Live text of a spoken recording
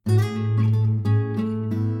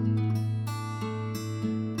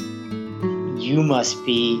you must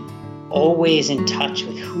be always in touch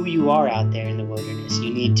with who you are out there in the wilderness.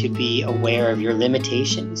 You need to be aware of your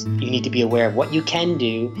limitations. You need to be aware of what you can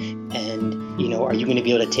do, and, are you going to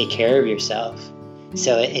be able to take care of yourself?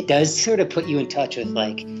 So it does sort of put you in touch with,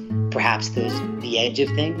 like, perhaps the edge of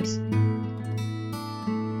things.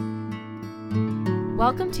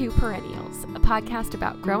 Welcome to Perennials, a podcast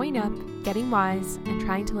about growing up, getting wise, and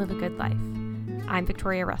trying to live a good life. I'm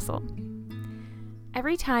Victoria Russell.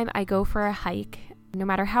 Every time I go for a hike, no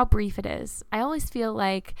matter how brief it is, I always feel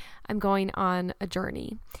like I'm going on a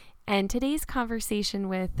journey. And today's conversation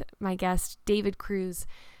with my guest, David Cruz,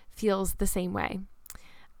 feels the same way.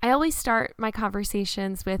 I always start my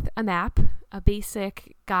conversations with a map, a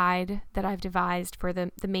basic guide that I've devised for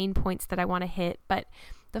the main points that I want to hit. But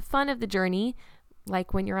the fun of the journey,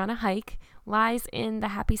 like when you're on a hike, lies in the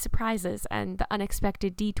happy surprises and the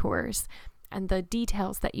unexpected detours and the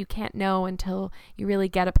details that you can't know until you really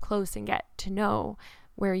get up close and get to know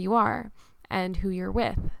where you are and who you're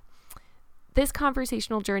with. This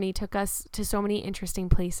conversational journey took us to so many interesting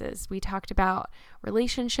places. We talked about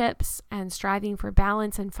relationships and striving for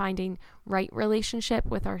balance and finding right relationship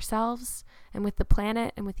with ourselves and with the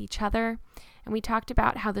planet and with each other. And we talked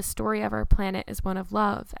about how the story of our planet is one of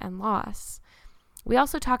love and loss. We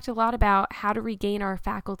also talked a lot about how to regain our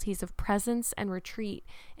faculties of presence and retreat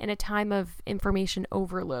in a time of information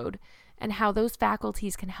overload, and how those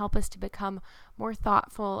faculties can help us to become more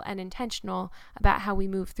thoughtful and intentional about how we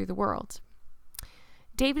move through the world.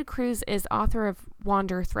 David Cruz is author of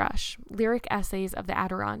Wander Thrush, Lyric Essays of the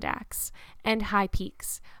Adirondacks, and High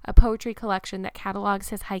Peaks, a poetry collection that catalogs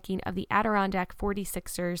his hiking of the Adirondack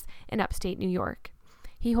 46ers in upstate New York.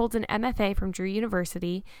 He holds an MFA from Drew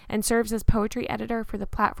University and serves as poetry editor for the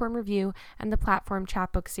Platform Review and the Platform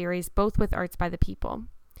Chapbook series, both with Arts by the People.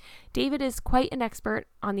 David is quite an expert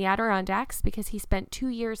on the Adirondacks because he spent 2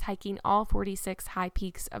 years hiking all 46 high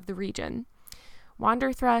peaks of the region.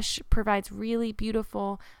 Wander Thrush provides really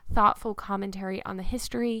beautiful, thoughtful commentary on the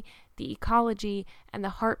history, the ecology, and the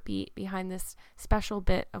heartbeat behind this special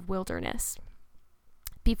bit of wilderness.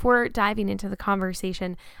 Before diving into the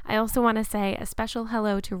conversation, I also want to say a special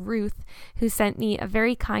hello to Ruth, who sent me a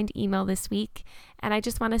very kind email this week. And I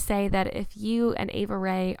just want to say that if you and Ava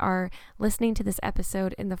Ray are listening to this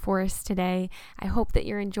episode in the forest today, I hope that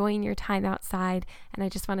you're enjoying your time outside. And I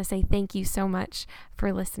just want to say thank you so much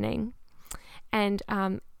for listening. And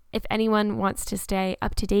if anyone wants to stay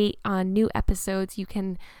up to date on new episodes, you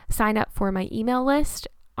can sign up for my email list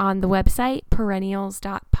on the website,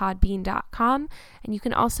 perennials.podbean.com. And you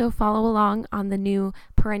can also follow along on the new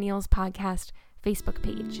Perennials Podcast Facebook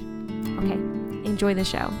page. Okay, enjoy the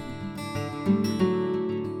show.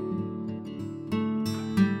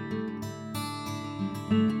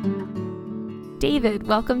 David,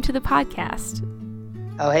 welcome to the podcast.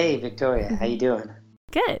 Oh, hey, Victoria. How you doing?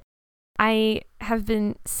 Good. I have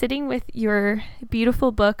been sitting with your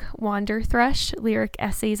beautiful book, Wander Thrush, Lyric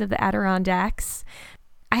Essays of the Adirondacks.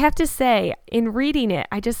 I have to say, in reading it,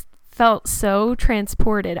 I just felt so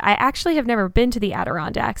transported. I actually have never been to the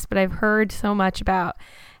Adirondacks, but I've heard so much about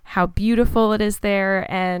how beautiful it is there,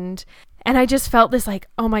 and I just felt this like,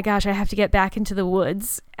 oh my gosh, I have to get back into the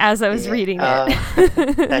woods as I was reading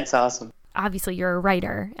it. That's awesome. Obviously, you're a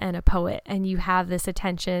writer and a poet, and you have this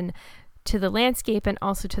attention to the landscape and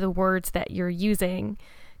also to the words that you're using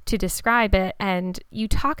to describe it. And you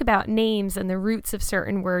talk about names and the roots of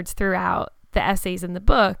certain words throughout the essays in the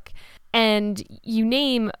book. And you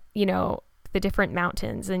name, the different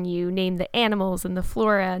mountains, and you name the animals and the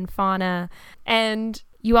flora and fauna. And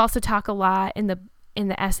you also talk a lot in the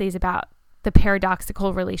essays about the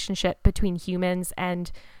paradoxical relationship between humans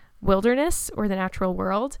and wilderness or the natural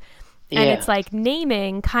world. And it's like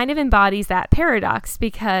naming kind of embodies that paradox,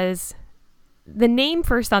 because the name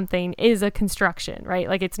for something is a construction, right?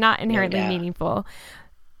 Like it's not inherently meaningful.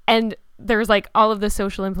 And there's like all of the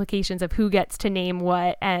social implications of who gets to name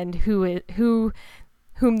what and whom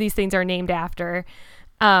these things are named after.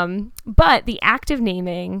 But the act of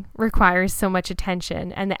naming requires so much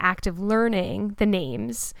attention, and the act of learning the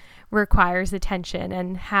names requires attention,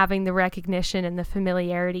 and having the recognition and the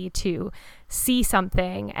familiarity to see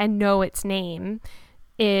something and know its name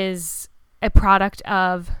is a product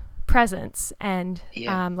of presence and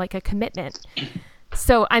like a commitment.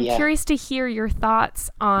 So I'm curious to hear your thoughts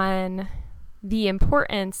on the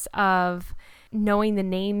importance of knowing the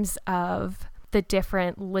names of the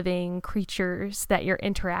different living creatures that you're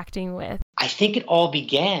interacting with. I think it all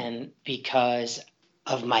began because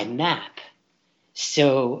of my map.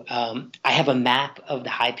 So I have a map of the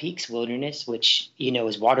High Peaks Wilderness, which,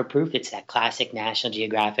 is waterproof. It's that classic National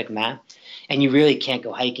Geographic map. And you really can't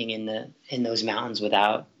go hiking in those mountains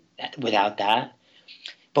without without that.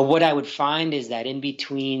 But what I would find is that in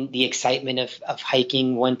between the excitement of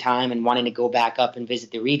hiking one time and wanting to go back up and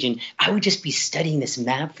visit the region, I would just be studying this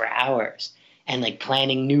map for hours and like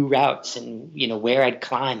planning new routes and, where I'd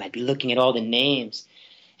climb. I'd be looking at all the names.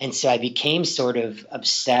 And so I became sort of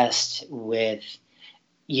obsessed with,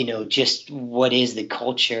 just what is the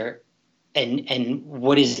culture and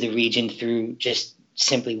what is the region through just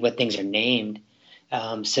simply what things are named.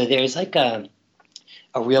 So there's like a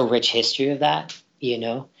real rich history of that.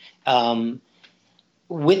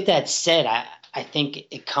 With that said, I think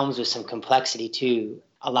it comes with some complexity too.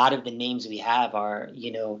 A lot of the names we have are,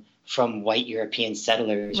 from white European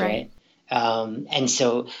settlers, right? And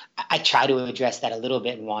so I try to address that a little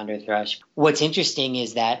bit in Wander Thrush. What's interesting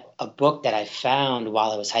is that a book that I found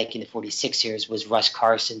while I was hiking the 46ers was Russ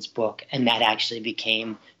Carson's book, and that actually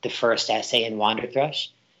became the first essay in Wander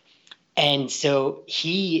Thrush. And so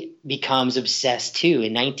he becomes obsessed too.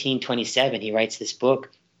 In 1927, he writes this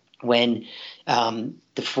book when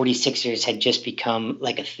the 46ers had just become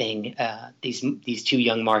like a thing. These two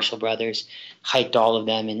young Marshall brothers hiked all of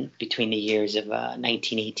them in between the years of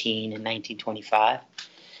 1918 and 1925.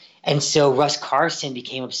 And so Russ Carson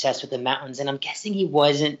became obsessed with the mountains, and I'm guessing he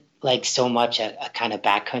wasn't like so much a kind of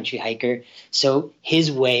backcountry hiker. So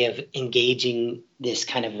his way of engaging this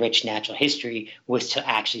kind of rich natural history was to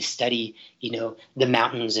actually study, the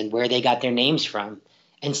mountains and where they got their names from.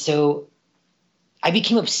 And so I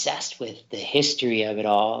became obsessed with the history of it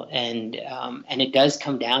all. And it does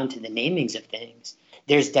come down to the namings of things.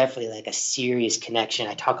 There's definitely like a serious connection.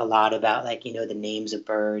 I talk a lot about like, the names of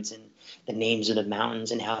birds and the names of the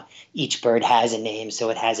mountains and how each bird has a name.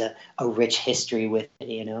 So it has a rich history with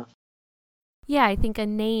it, Yeah, I think a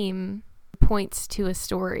name points to a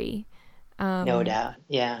story. No doubt.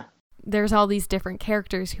 Yeah. There's all these different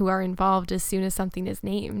characters who are involved as soon as something is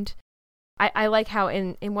named. I like how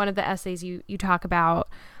in one of the essays you talk about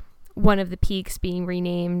one of the peaks being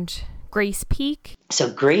renamed Grace Peak.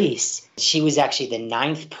 So Grace, she was actually the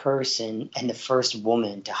 9th person and the first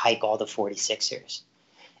woman to hike all the 46ers.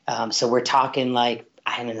 So we're talking like,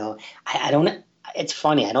 I don't know. I don't. It's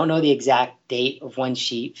funny. I don't know the exact date of when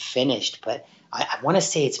she finished, but I want to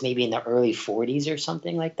say it's maybe in the early 40s or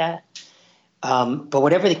something like that. But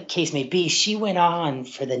whatever the case may be, she went on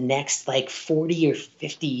for the next like 40 or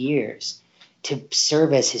 50 years to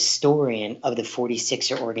serve as historian of the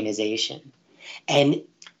 46er organization. And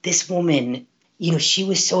this woman, she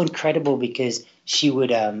was so incredible because she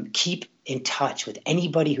would keep in touch with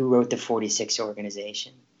anybody who wrote the 46er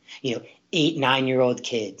organization, 8, 9-year-old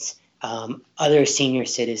kids, other senior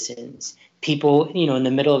citizens, people, in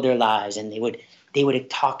the middle of their lives, and they would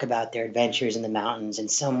talk about their adventures in the mountains,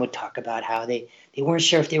 and some would talk about how they weren't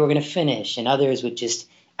sure if they were going to finish, and others would just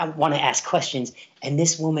want to ask questions. And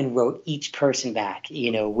this woman wrote each person back,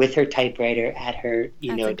 with her typewriter at her,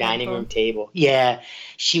 dining room table. Yeah,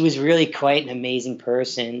 she was really quite an amazing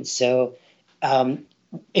person. So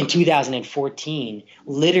in 2014,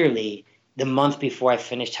 literally the month before I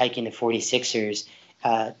finished hiking the 46ers,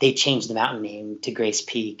 they changed the mountain name to Grace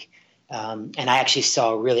Peak. And I actually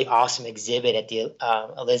saw a really awesome exhibit at the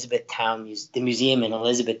Elizabethtown, the museum in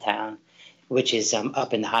Elizabethtown, which is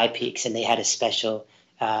up in the high peaks, and they had a special,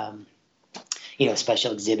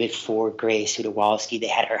 special exhibit for Grace Hudawalski. They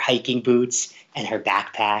had her hiking boots and her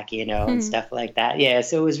backpack, and stuff like that. Yeah,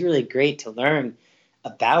 so it was really great to learn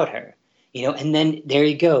about her, And then there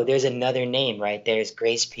you go. There's another name, right? There's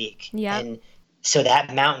Grace Peak. Yeah. And so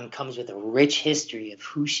that mountain comes with a rich history of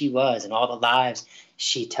who she was and all the lives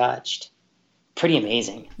she touched. Pretty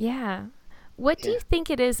amazing. Yeah. What do you think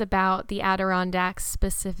it is about the Adirondacks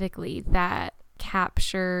specifically that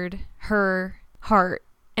captured her heart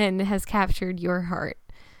and has captured your heart?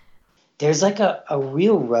 There's like a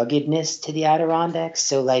real ruggedness to the Adirondacks.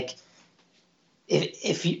 So like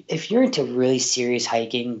if you're into really serious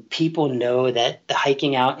hiking, people know that the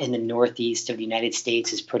hiking out in the northeast of the United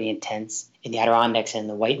States is pretty intense. In the Adirondacks and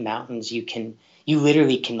the White Mountains, you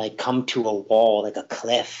literally can like come to a wall, like a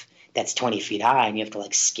cliff that's 20 feet high, and you have to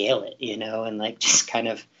like scale it, and like just kind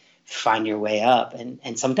of find your way up.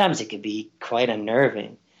 And sometimes it could be quite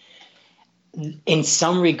unnerving. In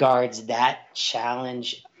some regards, that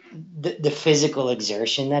challenge, the physical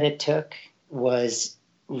exertion that it took was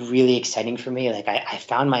really exciting for me. Like I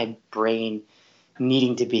found my brain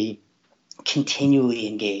needing to be continually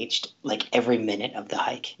engaged, like every minute of the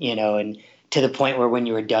hike, and to the point where when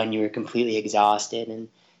you were done, you were completely exhausted. And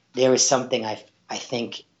there was something I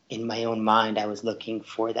think in my own mind, I was looking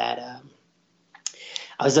for that.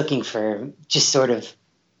 I was looking for just sort of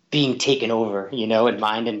being taken over, in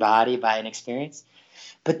mind and body by an experience.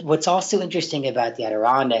 But what's also interesting about the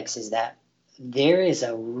Adirondacks is that there is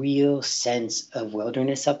a real sense of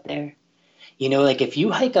wilderness up there. Like if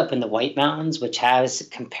you hike up in the White Mountains, which has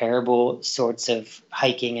comparable sorts of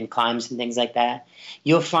hiking and climbs and things like that,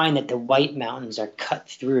 you'll find that the White Mountains are cut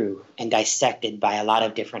through and dissected by a lot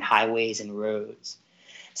of different highways and roads.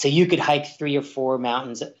 So you could hike 3 or 4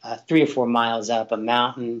 miles up a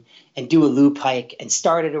mountain and do a loop hike and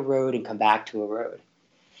start at a road and come back to a road.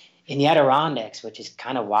 In the Adirondacks, which is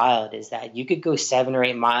kind of wild, is that you could go 7 or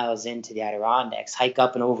 8 miles into the Adirondacks, hike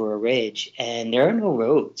up and over a ridge, and there are no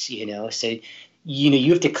roads, So,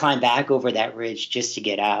 you have to climb back over that ridge just to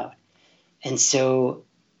get out. And so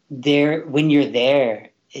when you're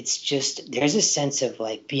there, it's just, there's a sense of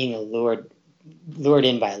like being lured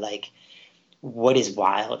in by like what is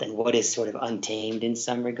wild and what is sort of untamed in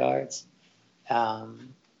some regards.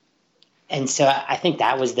 And so I think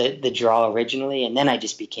that was the draw originally. And then I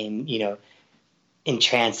just became,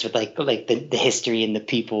 entranced with like the history and the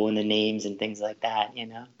people and the names and things like that,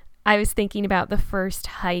 I was thinking about the first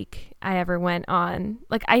hike I ever went on.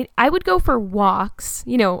 Like I would go for walks,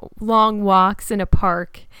 long walks in a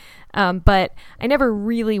park. But I never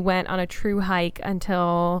really went on a true hike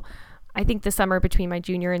until I think the summer between my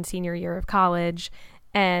junior and senior year of college.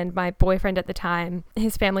 And my boyfriend at the time,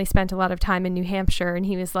 his family spent a lot of time in New Hampshire, and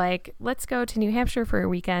he was like, let's go to New Hampshire for a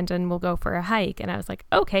weekend and we'll go for a hike. And I was like,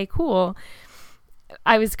 okay, cool.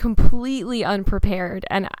 I was completely unprepared.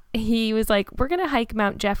 And he was like, we're going to hike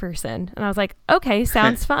Mount Jefferson. And I was like, okay,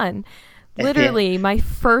 sounds fun. Literally, my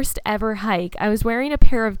first ever hike, I was wearing a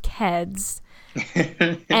pair of Keds.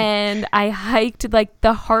 And I hiked like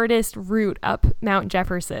the hardest route up Mount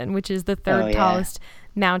Jefferson, which is the third tallest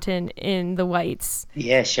mountain in the Whites.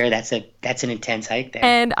 Yeah, sure. That's an intense hike there.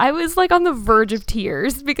 And I was like on the verge of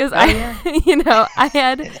tears because I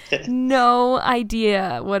had no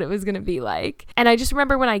idea what it was going to be like. And I just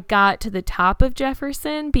remember when I got to the top of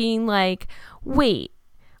Jefferson being like, wait,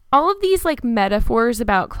 all of these like metaphors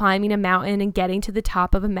about climbing a mountain and getting to the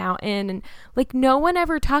top of a mountain, and like no one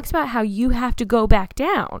ever talks about how you have to go back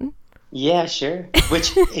down. Yeah, sure.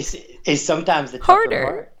 Which is sometimes the harder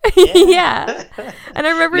part. Yeah. And I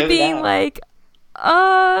remember being like,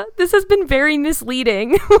 this has been very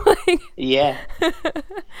misleading. Yeah.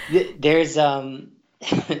 There's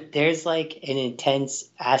like an intense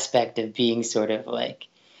aspect of being sort of like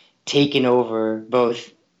taken over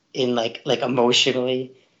both in like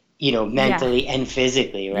emotionally, mentally and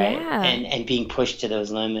physically, right? Yeah. And being pushed to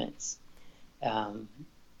those limits.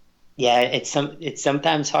 Yeah, it's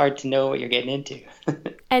sometimes hard to know what you're getting into.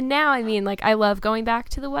 And now, I mean, like, I love going back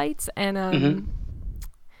to the Whites, and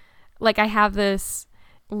like I have this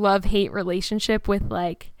love-hate relationship with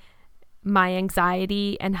like my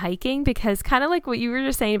anxiety and hiking, because kind of like what you were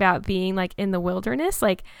just saying about being like in the wilderness,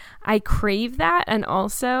 like I crave that, and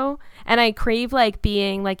I crave like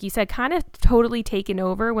being, like you said, kind of totally taken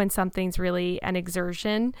over when something's really an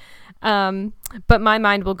exertion. But my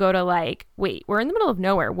mind will go to like, wait, we're in the middle of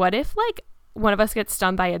nowhere. What if like one of us gets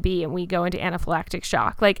stung by a bee and we go into anaphylactic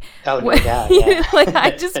shock? Like, like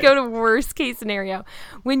I just go to worst case scenario.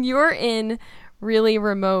 When you're in really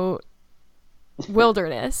remote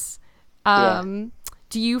wilderness, do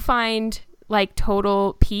you find like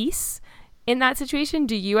total peace in that situation?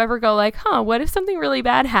 Do you ever go like, what if something really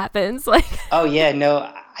bad happens? Like, oh yeah,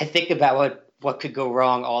 no, I think about what could go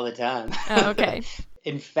wrong all the time. Oh, okay.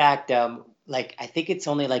 In fact, like I think it's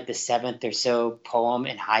only like the 7th or so poem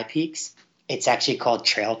in High Peaks. It's actually called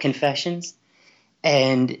Trail Confessions.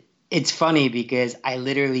 And it's funny because I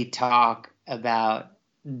literally talk about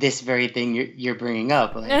this very thing you're bringing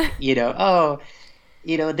up. Like, there are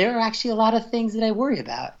actually a lot of things that I worry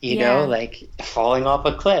about, you know, like falling off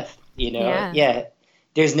a cliff, Yeah,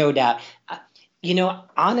 there's no doubt.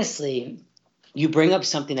 Honestly, you bring up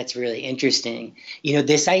something that's really interesting.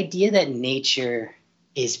 This idea that nature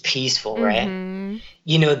is peaceful, right?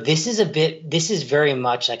 This is very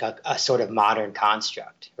much like a sort of modern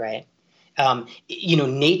construct, right?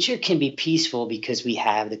 Nature can be peaceful because we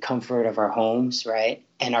have the comfort of our homes, right?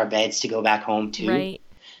 And our beds to go back home to. Right.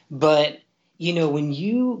 But, when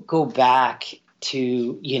you go back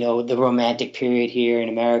to, the Romantic period here in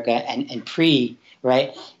America and pre,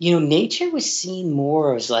 right? Nature was seen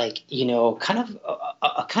more as like, kind of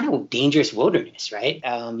a kind of dangerous wilderness, right?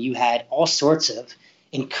 You had all sorts of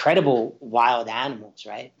incredible wild animals,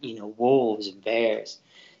 right? Wolves and bears.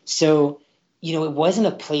 So, it wasn't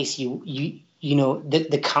a place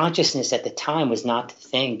the consciousness at the time was not to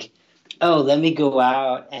think, oh, let me go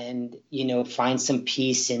out and, find some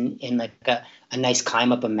peace in like a nice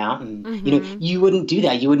climb up a mountain. You wouldn't do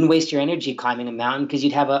that. You wouldn't waste your energy climbing a mountain because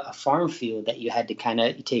you'd have a farm field that you had to kind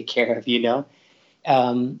of take care of,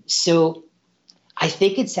 So I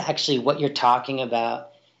think it's actually what you're talking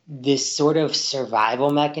about, this sort of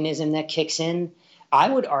survival mechanism that kicks in. I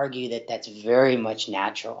would argue that that's very much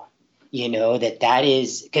natural. That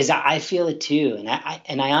is because I feel it too,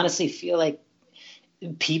 and I honestly feel like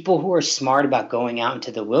people who are smart about going out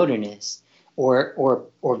into the wilderness or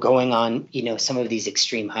going on, some of these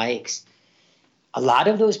extreme hikes, a lot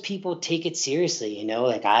of those people take it seriously.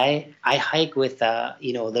 Like I hike with a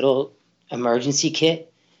little emergency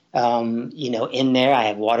kit. In there I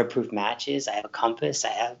have waterproof matches, I have a compass, I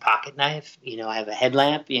have a pocket knife, I have a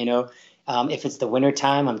headlamp. If it's the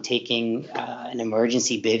wintertime, I'm taking an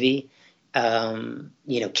emergency bivy,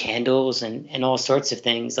 candles and all sorts of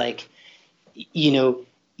things. Like, you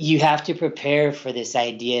have to prepare for this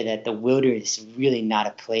idea that the wilderness is really not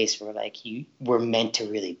a place where like you were meant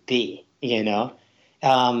to really be. And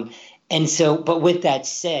so, but with that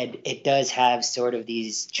said, it does have sort of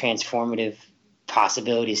these transformative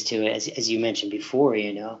possibilities to it, as you mentioned before.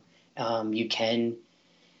 You can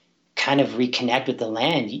kind of reconnect with the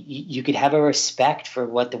land. You could have a respect for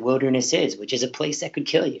what the wilderness is, which is a place that could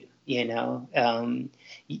kill you.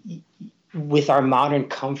 With our modern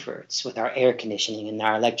comforts, with our air conditioning and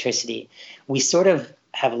our electricity, we sort of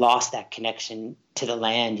have lost that connection to the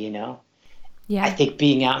land. Yeah. I think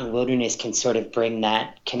being out in the wilderness can sort of bring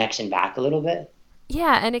that connection back a little bit.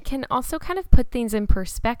 Yeah, and it can also kind of put things in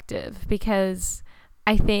perspective, because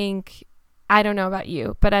I think, I don't know about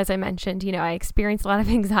you, but as I mentioned, I experience a lot of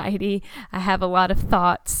anxiety. I have a lot of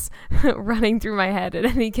thoughts running through my head at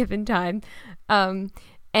any given time.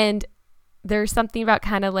 And there's something about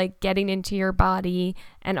kind of like getting into your body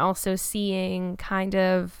and also seeing kind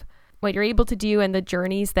of what you're able to do and the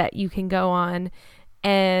journeys that you can go on,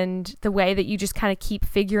 and the way that you just kind of keep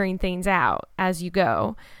figuring things out as you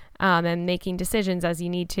go, and making decisions as you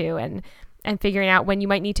need to, and figuring out when you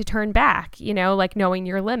might need to turn back, like knowing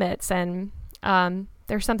your limits. And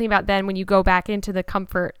there's something about then when you go back into the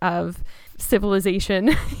comfort of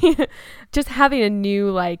civilization, just having a new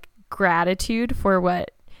like gratitude for what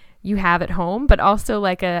you have at home, but also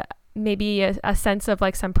like maybe a sense of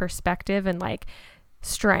like some perspective and like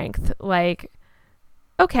strength, like,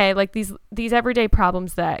 okay, like these everyday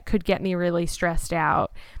problems that could get me really stressed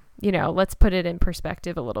out, let's put it in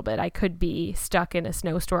perspective a little bit. I could be stuck in a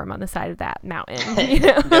snowstorm on the side of that mountain.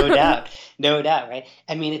 No doubt, right?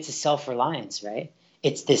 I mean, it's a self-reliance, right?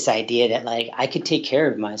 It's this idea that like I could take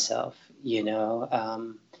care of myself.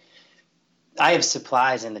 I have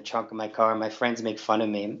supplies in the trunk of my car. My friends make fun of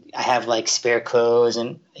me. I have like spare clothes,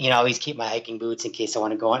 and I always keep my hiking boots in case I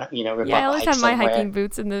want to go on. I always have my hiking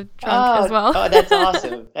boots in the trunk as well. Oh, that's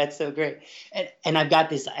awesome! That's so great. And I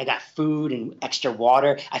got food and extra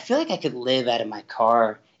water. I feel like I could live out of my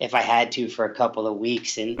car if I had to for a couple of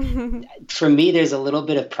weeks. And for me, there's a little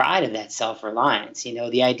bit of pride in that self-reliance.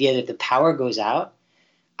 The idea that if the power goes out,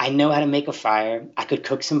 I know how to make a fire. I could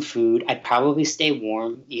cook some food. I'd probably stay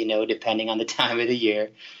warm, depending on the time of the year.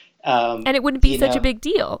 And it wouldn't be such a big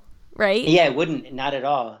deal, right? Yeah, it wouldn't. Not at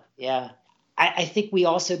all. Yeah. I think we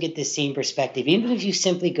also get the same perspective, even if you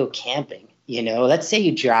simply go camping. Let's say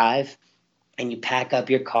you drive and you pack up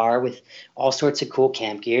your car with all sorts of cool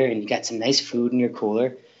camp gear, and you got some nice food in your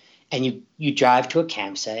cooler, and you drive to a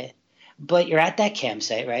campsite. But you're at that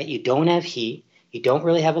campsite, right? You don't have heat. You don't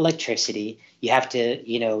really have electricity. You have to,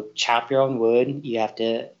 chop your own wood. You have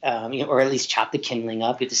to, or at least chop the kindling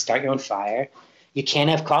up. You have to start your own fire. You can't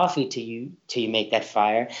have coffee till you make that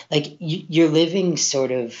fire. Like you're living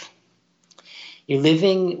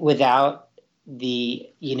without the,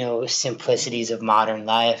 simplicities of modern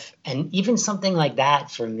life. And even something like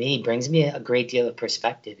that for me brings me a great deal of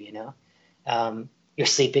perspective. You're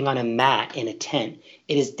sleeping on a mat in a tent.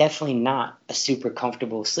 It is definitely not a super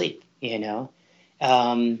comfortable sleep, and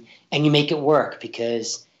you make it work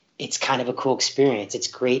because it's kind of a cool experience. It's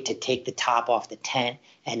great to take the top off the tent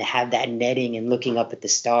and have that netting and looking up at the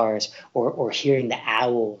stars, or hearing the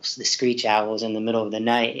owls, the screech owls in the middle of the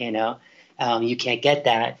night. You can't get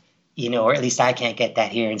that, or at least I can't get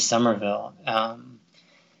that here in Somerville.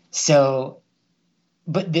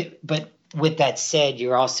 But with that said,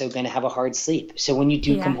 you're also going to have a hard sleep. So when you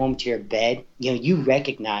do come home to your bed, you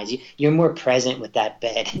recognize you're more present with that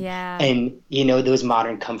bed and, those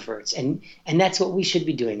modern comforts. And that's what we should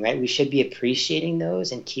be doing, right? We should be appreciating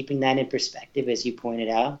those and keeping that in perspective, as you pointed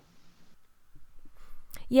out.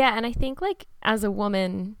 Yeah. And I think like as a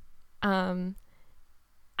woman, I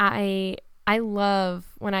love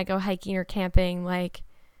when I go hiking or camping, like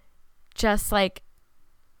just like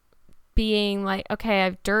being like, okay, I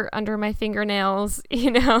have dirt under my fingernails,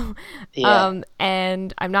 and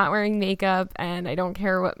I'm not wearing makeup and I don't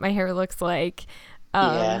care what my hair looks like.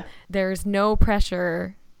 There's no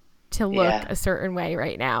pressure to look a certain way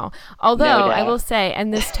right now. Although I will say,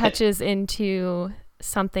 and this touches into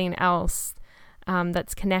something else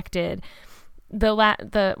that's connected. When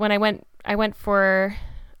I went for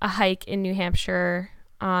a hike in New Hampshire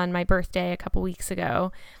on my birthday a couple weeks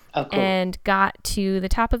ago. Oh, cool. And got to the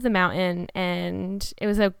top of the mountain, and it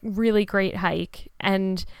was a really great hike.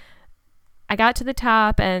 And I got to the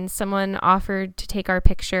top, and someone offered to take our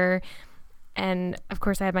picture. And of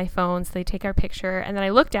course I had my phone, so they take our picture. And then I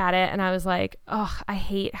looked at it and I was like, oh, I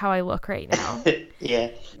hate how I look right now. Yeah.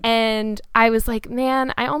 And I was like,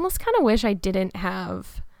 man, I almost kind of wish I didn't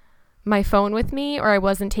have my phone with me, or I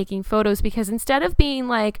wasn't taking photos, because instead of being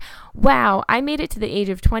like, wow, I made it to the age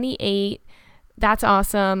of 28, that's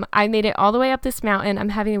awesome, I made it all the way up this mountain, I'm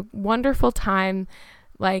having a wonderful time,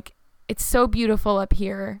 like, it's so beautiful up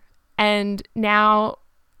here, and now,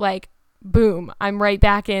 like, boom, I'm right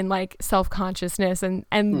back in, like, self-consciousness and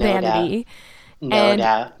vanity. No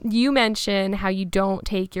doubt. You mentioned how you don't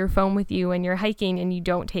take your phone with you when you're hiking, and you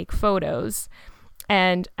don't take photos.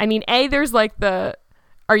 And I mean, there's like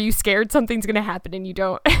are you scared something's going to happen and you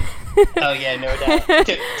don't? Oh yeah, no doubt.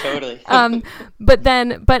 Totally.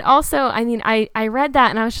 But also, I mean, I read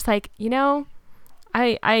that and I was just like,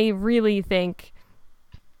 I really think,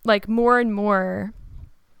 like, more and more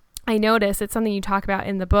I notice, it's something you talk about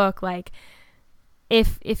in the book, like,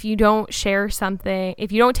 if you don't share something,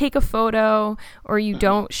 if you don't take a photo or you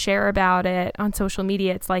don't share about it on social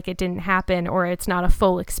media, it's like it didn't happen, or it's not a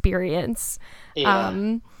full experience.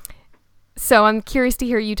 Yeah. So I'm curious to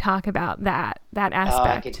hear you talk about that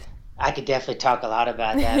aspect. I could definitely talk a lot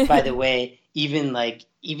about that. By the way,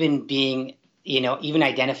 even being, even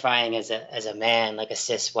identifying as a man, like a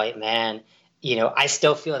cis white man, I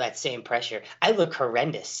still feel that same pressure. I look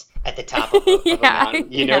horrendous at the top of a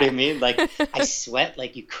mountain. You know what I mean? Like, I sweat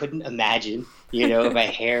like you couldn't imagine. My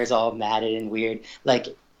hair is all matted and weird. Like,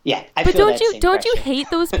 yeah, I feel that same pressure. But don't you hate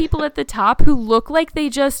those people at the top who look like they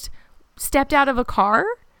just stepped out of a car?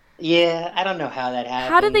 Yeah, I don't know how that happens.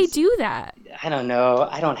 How do they do that? I don't know.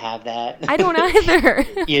 I don't have that. I don't either.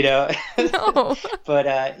 No.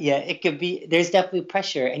 But yeah, it could be. There's definitely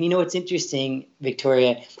pressure. And what's interesting,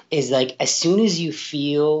 Victoria, is like as soon as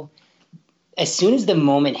the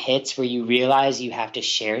moment hits where you realize you have to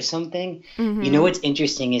share something, what's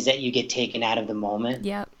interesting is that you get taken out of the moment.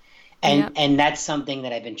 Yep. And that's something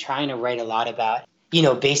that I've been trying to write a lot about.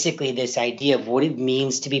 Basically this idea of what it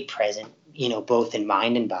means to be present, both in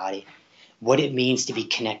mind and body, what it means to be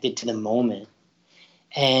connected to the moment.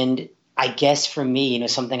 And I guess for me,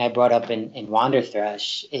 something I brought up in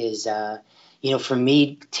Wanderthrush is, for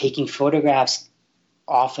me, taking photographs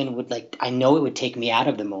often I know it would take me out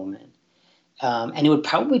of the moment. And it would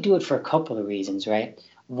probably do it for a couple of reasons, right?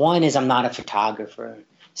 One is I'm not a photographer.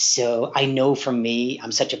 So I know for me,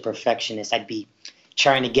 I'm such a perfectionist. I'd be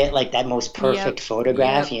trying to get like that most perfect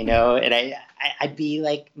photograph, and I'd be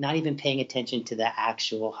like not even paying attention to the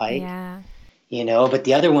actual hike, but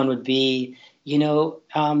the other one would be,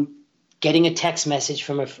 getting a text message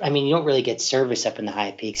from you don't really get service up in the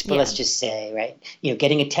high peaks, but let's just say, right,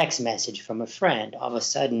 getting a text message from a friend, all of a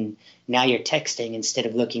sudden now you're texting instead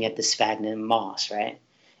of looking at the sphagnum moss, right?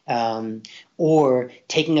 Or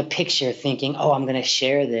taking a picture thinking, oh, I'm going to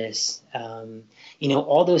share this.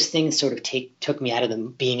 All those things sort of took me out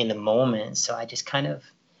of being in the moment. So I just kind of,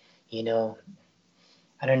 I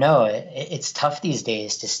don't know. It's tough these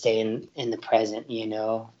days to stay in the present,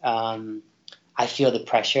 I feel the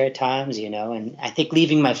pressure at times, and I think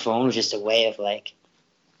leaving my phone was just a way of like,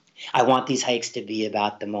 I want these hikes to be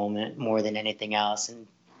about the moment more than anything else. And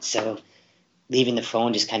so leaving the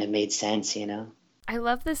phone just kind of made sense, I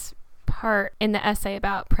love this part in the essay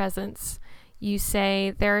about presence. You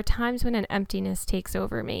say, there are times when an emptiness takes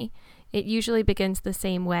over me. It usually begins the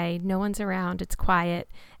same way. No one's around, it's quiet,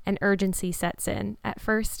 and urgency sets in. At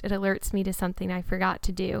first, it alerts me to something I forgot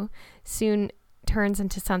to do. Soon turns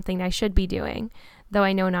into something I should be doing, though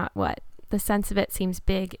I know not what. The sense of it seems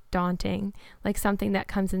big, daunting, like something that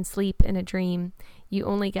comes in sleep in a dream. You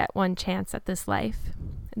only get one chance at this life.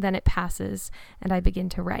 Then it passes, and I begin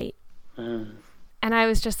to write. And I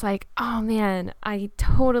was just like, oh man,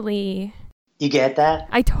 You get that?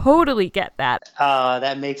 I totally get that. Oh,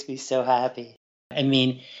 that makes me so happy. I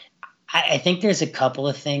mean, I think there's a couple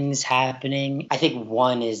of things happening. I think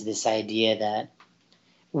one is this idea that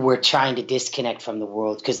we're trying to disconnect from the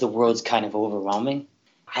world because the world's kind of overwhelming.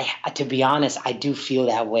 To be honest, I do feel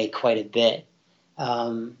that way quite a bit.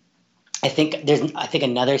 I think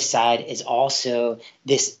another side is also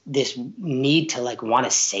this need to like want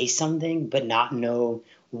to say something but not know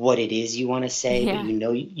what it is you want to say. Yeah. But you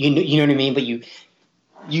know what I mean. But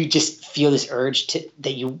you just feel this urge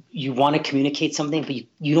that you want to communicate something, but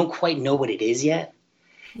you don't quite know what it is yet.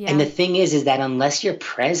 Yeah. And the thing is that unless you're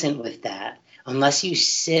present with that, unless you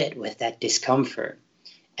sit with that discomfort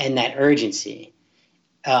and that urgency,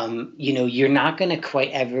 you're not going to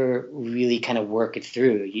quite ever really kind of work it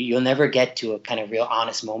through. You'll never get to a kind of real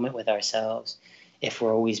honest moment with ourselves if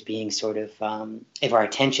we're always being sort of, if our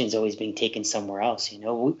attention is always being taken somewhere else.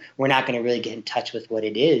 We're not going to really get in touch with what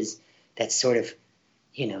it is that's sort of,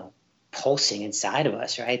 pulsing inside of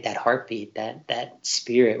us, right? That heartbeat, that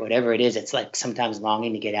spirit, whatever it is, it's like sometimes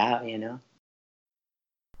longing to get out,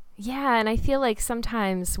 Yeah, and I feel like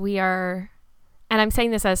sometimes we are, and I'm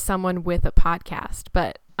saying this as someone with a podcast,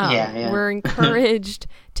 but we're encouraged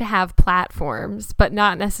to have platforms, but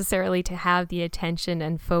not necessarily to have the attention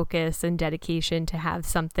and focus and dedication to have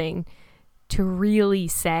something to really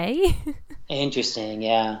say. Interesting,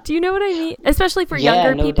 yeah. Do you know what I mean? Especially for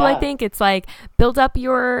younger people, doubt. I think it's like build up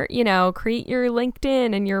your, create your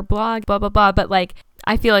LinkedIn and your blog, blah, blah, blah. But like,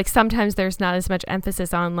 I feel like sometimes there's not as much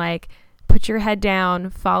emphasis on like, put your head down,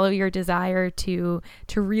 follow your desire to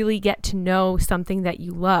really get to know something that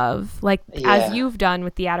you love. Like as you've done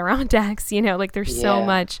with the Adirondacks, like there's so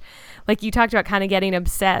much, like you talked about kind of getting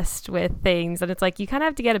obsessed with things, and it's like you kind of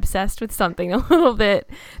have to get obsessed with something a little bit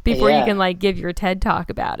before you can like give your TED talk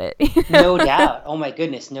about it. No doubt. Oh my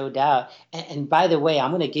goodness, no doubt. And by the way,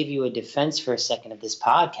 I'm going to give you a defense for a second of this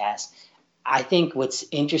podcast. I think what's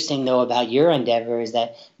interesting, though, about your endeavor is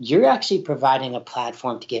that you're actually providing a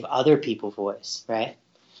platform to give other people voice, right?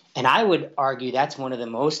 And I would argue that's one of the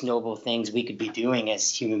most noble things we could be doing as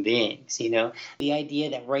human beings, The idea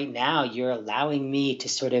that right now you're allowing me to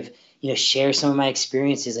sort of, share some of my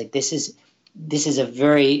experiences, like this is a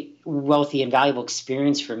very wealthy and valuable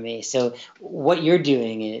experience for me. So what you're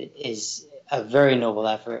doing is a very noble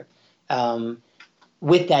effort.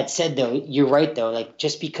 With that said, though, you're right, though. Like,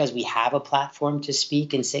 just because we have a platform to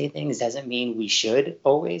speak and say things doesn't mean we should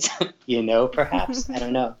always, perhaps. I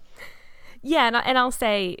don't know. Yeah, and I'll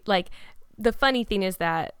say, like, the funny thing is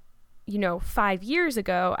that, 5 years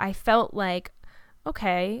ago, I felt like,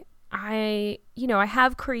 okay, I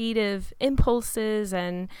have creative impulses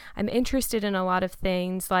and I'm interested in a lot of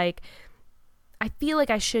things. Like, I feel like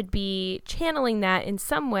I should be channeling that in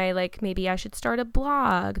some way. Like, maybe I should start a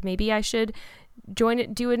blog. Maybe I should do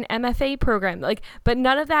an MFA program, like, but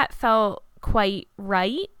none of that felt quite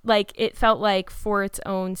right. Like it felt like for its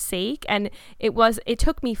own sake. And it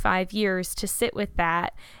took me 5 years to sit with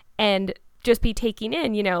that and just be taking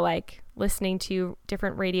in, like listening to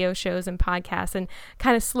different radio shows and podcasts and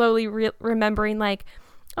kind of slowly remembering like,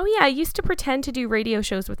 oh yeah, I used to pretend to do radio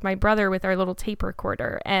shows with my brother with our little tape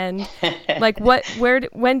recorder. And like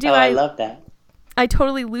I love that. I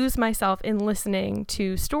totally lose myself in listening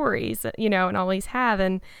to stories, and always have.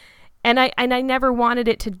 And I never wanted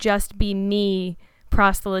it to just be me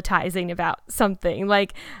proselytizing about something.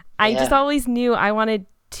 Like I just always knew I wanted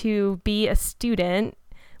to be a student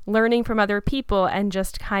learning from other people and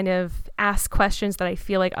just kind of ask questions that I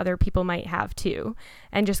feel like other people might have too,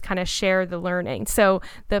 and just kind of share the learning. So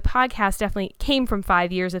the podcast definitely came from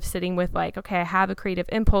 5 years of sitting with like, okay, I have a creative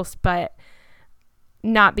impulse, but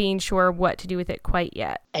not being sure what to do with it quite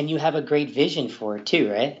yet. And you have a great vision for it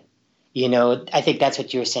too, right? I think that's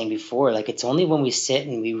what you were saying before. Like, it's only when we sit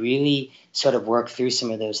and we really sort of work through some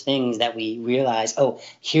of those things that we realize, oh,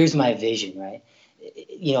 here's my vision, right?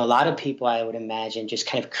 A lot of people, I would imagine, just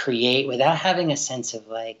kind of create without having a sense of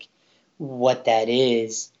like what that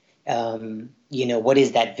is. What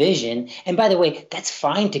is that vision? And by the way, that's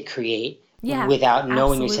fine to create without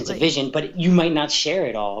knowing your sense of vision, but you might not share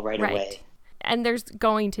it all right away. And there's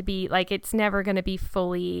going to be like, it's never going to be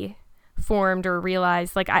fully formed or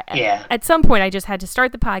realized. Like at some point I just had to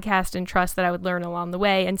start the podcast and trust that I would learn along the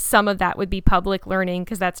way. And some of that would be public learning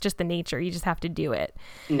because that's just the nature. You just have to do it.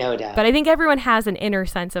 No doubt. But I think everyone has an inner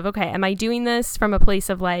sense of, okay, am I doing this from a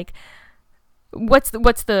place of like, what's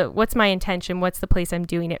my intention? What's the place I'm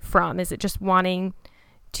doing it from? Is it just wanting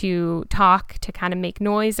to talk to kind of make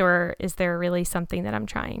noise, or is there really something that I'm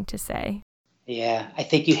trying to say? Yeah, I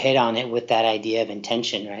think you hit on it with that idea of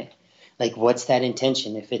intention, right? Like, what's that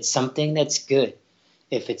intention? If it's something that's good,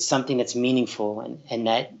 if it's something that's meaningful and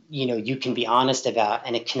that, you can be honest about,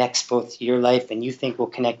 and it connects both your life and you think will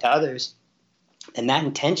connect to others, then that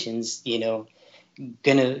intention's,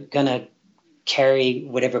 gonna carry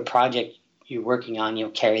whatever project you're working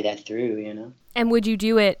on, carry that through, And would you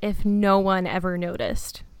do it if no one ever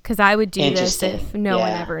noticed? Because I would do this if no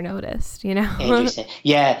one ever noticed, Interesting.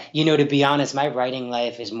 Yeah. To be honest, my writing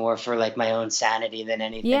life is more for like my own sanity than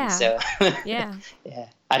anything. Yeah. So yeah.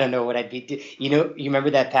 I don't know what I'd be you remember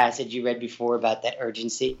that passage you read before about that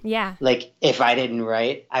urgency? Yeah. Like if I didn't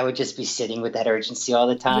write, I would just be sitting with that urgency all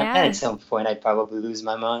the time. And Yeah. at some point I'd probably lose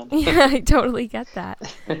my mind. Yeah, I totally get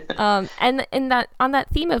that. And that on that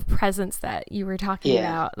theme of presence that you were talking Yeah.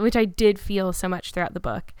 about, which I did feel so much throughout the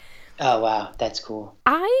book, Oh, wow. That's cool.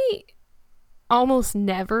 I almost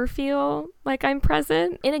never feel like I'm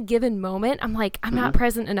present in a given moment. I'm like, I'm not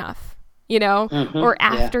present enough, or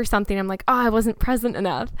after something, I'm like, oh, I wasn't present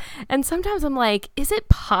enough. And sometimes I'm like, is it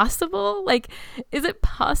possible? Like, is it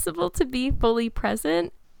possible to be fully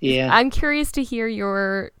present? Yeah. I'm curious to hear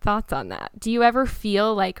your thoughts on that. Do you ever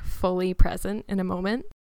feel like fully present in a moment?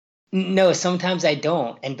 No, sometimes I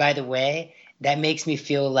don't. And by the way, that makes me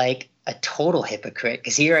feel like a total hypocrite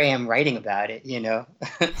because here I am writing about it,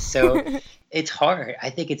 So it's hard. I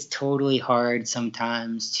think it's totally hard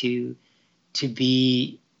sometimes to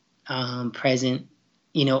be present,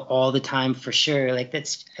 all the time for sure. Like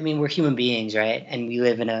we're human beings, right? And we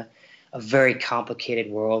live in a very complicated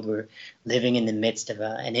world. We're living in the midst of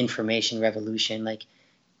an information revolution. Like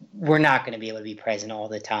we're not going to be able to be present all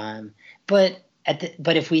the time. But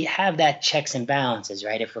if we have that checks and balances,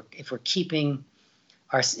 right? If we're keeping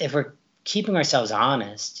ourselves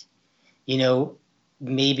honest,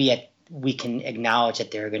 maybe we can acknowledge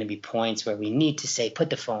that there are going to be points where we need to say, put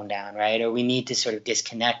the phone down, right? Or we need to sort of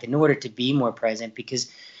disconnect in order to be more present,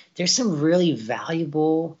 because there's some really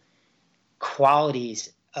valuable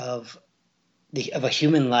qualities of a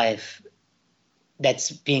human life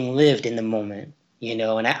that's being lived in the moment,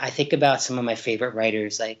 and I think about some of my favorite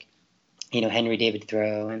writers, like, Henry David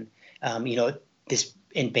Thoreau and, this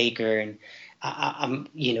and Baker. And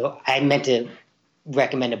I meant to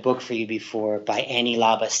recommend a book for you before by Annie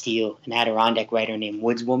LaBastille, an Adirondack writer named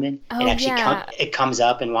Woodswoman. Oh, it actually it comes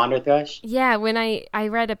up in Wanderthrush. Yeah, when I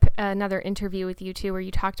read another interview with you too where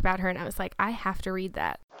you talked about her, and I was like, I have to read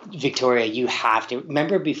that. Victoria, you have to.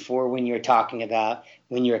 Remember before when you were talking about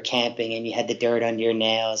when you were camping and you had the dirt under your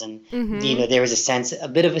nails and, there was a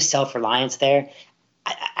bit of a self-reliance there.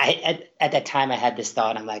 At that time I had this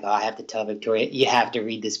thought, I'm like, oh, I have to tell Victoria, you have to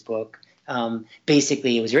read this book.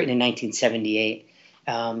 Basically, it was written in 1978.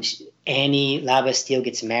 Annie LaBastille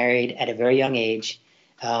gets married at a very young age.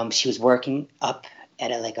 She was working up at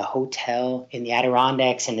a hotel in the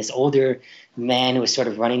Adirondacks, and this older man who was sort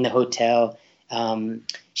of running the hotel,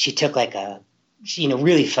 she took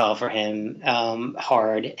really fell for him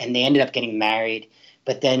hard, and they ended up getting married.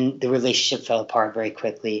 But then the relationship fell apart very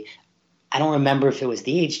quickly. I don't remember if it was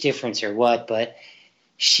the age difference or what, but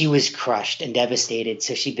she was crushed and devastated.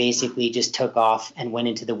 So she basically just took off and went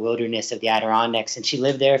into the wilderness of the Adirondacks, and she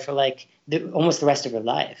lived there for almost the rest of her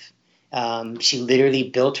life. She literally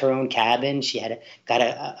built her own cabin. She got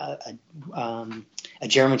a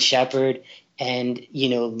German Shepherd, and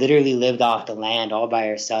literally lived off the land all by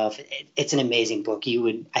herself. It's an amazing book.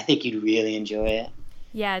 I think you'd really enjoy it.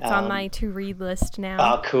 Yeah, it's on my to-read list now.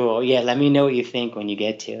 Oh, cool. Yeah, let me know what you think when you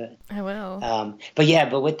get to it. I will.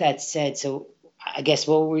 But with that said, so I guess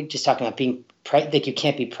what we're just talking about, being like you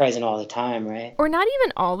can't be present all the time, right? Or not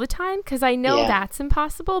even all the time, because I know that's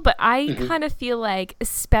impossible, but I kind of feel like,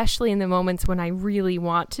 especially in the moments when I really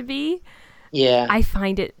want to be, I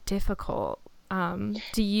find it difficult. Do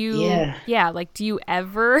you, do you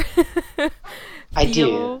ever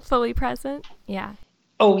feel fully present? Yeah.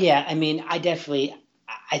 Oh, yeah. I mean,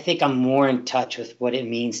 I think I'm more in touch with what it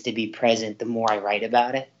means to be present the more I write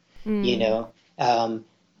about it,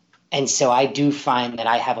 and so I do find that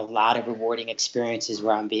I have a lot of rewarding experiences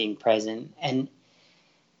where I'm being present. And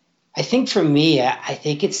I think for me, I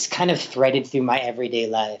think it's kind of threaded through my everyday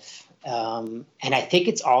life. And I think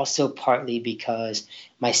it's also partly because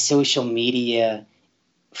my social media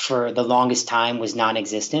for the longest time was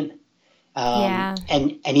non-existent.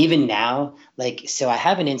 And even now, so I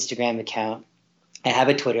have an Instagram account. I have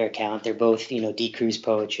a Twitter account. They're both, D. Cruz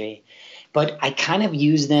Poetry. But I kind of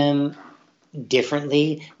use them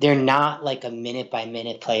differently. They're not like a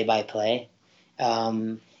minute-by-minute play-by-play.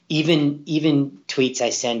 Even tweets I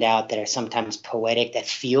send out that are sometimes poetic, that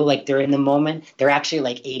feel like they're in the moment, they're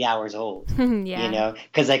actually 8 hours old,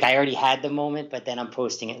 because I already had the moment, but then I'm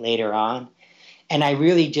posting it later on. And I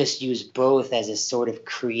really just use both as a sort of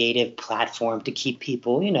creative platform to keep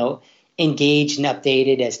people, engaged and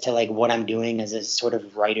updated as to what I'm doing as a sort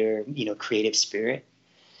of writer, creative spirit.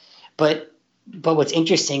 But what's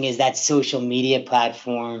interesting is that social media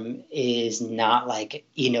platform is not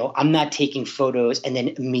I'm not taking photos and then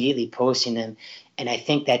immediately posting them. And I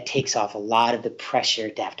think that takes off a lot of the pressure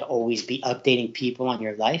to have to always be updating people on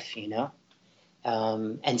your life,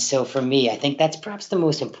 And so for me, I think that's perhaps the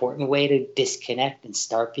most important way to disconnect and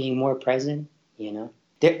start being more present,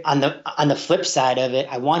 there, on the flip side of it,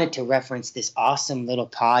 I wanted to reference this awesome little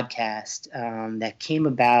podcast that came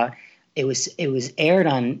about. It was aired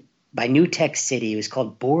on by New Tech City. It was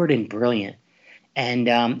called Bored and Brilliant, and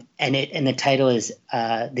the title is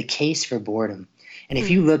The Case for Boredom. And if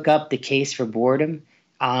you look up The Case for Boredom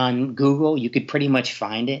on Google, you could pretty much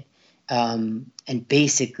find it. And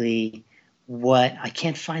basically, what I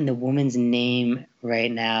can't find the woman's name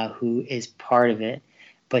right now who is part of it,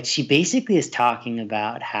 but she basically is talking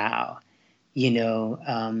about how, we're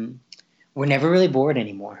never really bored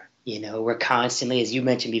anymore. We're constantly, as you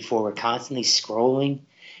mentioned before, we're constantly scrolling.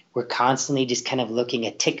 We're constantly just kind of looking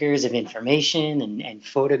at tickers of information and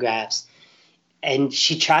photographs. And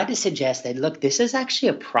she tried to suggest that, look, this is actually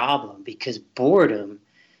a problem because boredom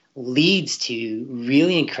leads to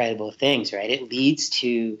really incredible things, right? It leads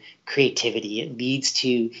to creativity. It leads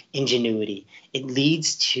to ingenuity. It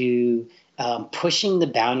leads to pushing the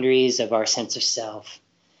boundaries of our sense of self.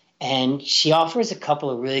 And she offers a couple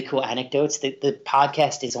of really cool anecdotes. The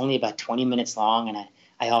podcast is only about 20 minutes long, and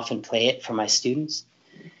I often play it for my students.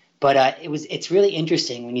 But it's really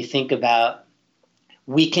interesting when you think about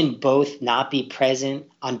we can both not be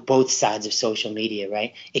present on both sides of social media,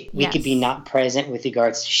 right? We could be not present with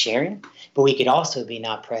regards to sharing, but we could also be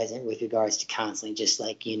not present with regards to constantly just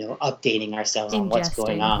updating ourselves on what's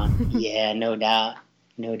going on. Yeah, no doubt.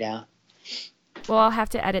 No doubt. Well, I'll have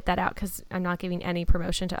to edit that out because I'm not giving any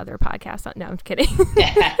promotion to other podcasts. No, I'm kidding.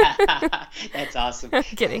 That's awesome. I'm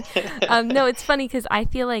kidding. No, it's funny because I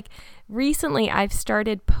feel like recently I've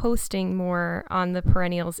started posting more on the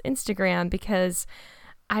Perennials Instagram because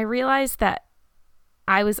I realized that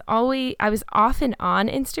I was often on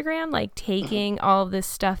Instagram, like taking all of this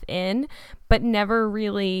stuff in, but never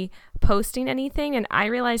really posting anything. And I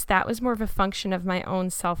realized that was more of a function of my own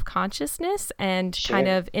self-consciousness and kind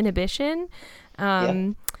of inhibition.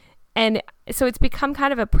 And so it's become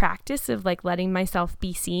kind of a practice of like letting myself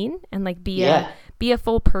be seen and like be a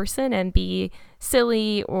full person and be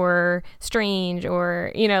silly or strange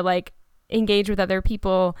or, like engage with other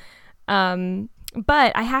people.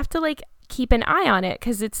 But I have to like keep an eye on it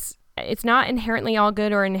because it's not inherently all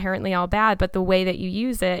good or inherently all bad, but the way that you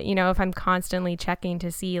use it, if I'm constantly checking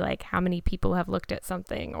to see like how many people have looked at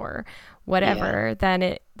something or whatever, then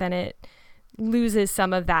it loses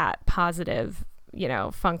some of that positive,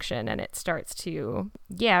 function, and it starts to,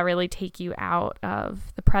 really take you out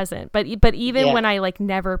of the present. But even when I like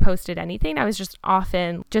never posted anything, I was just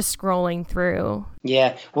often just scrolling through.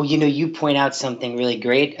 Yeah. Well, you point out something really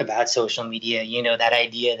great about social media, that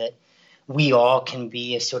idea that we all can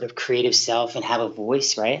be a sort of creative self and have a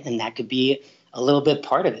voice, right? And that could be a little bit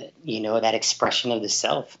part of it, that expression of the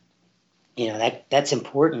self. That's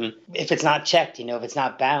important. If it's not checked, if it's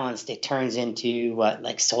not balanced, it turns into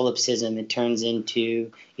like solipsism. It turns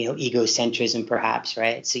into, egocentrism perhaps,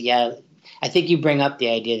 right? So I think you bring up the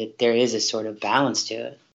idea that there is a sort of balance to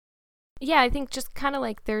it. Yeah, I think just kind of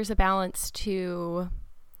like there's a balance to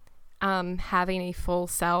having a full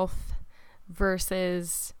self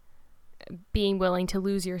versus being willing to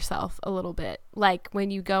lose yourself a little bit. Like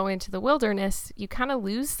when you go into the wilderness, you kind of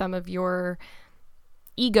lose some of your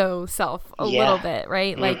ego self a little bit,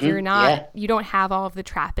 right? Mm-hmm. Like you're not, you don't have all of the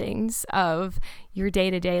trappings of your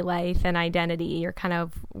day-to-day life and identity. You're kind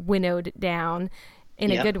of winnowed down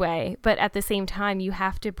in a good way. But at the same time, you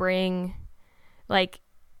have to bring, like,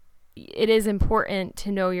 it is important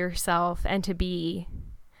to know yourself and to be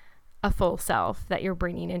a full self that you're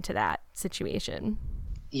bringing into that situation.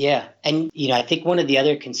 Yeah. And, I think one of the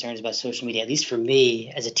other concerns about social media, at least for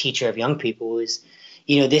me as a teacher of young people, is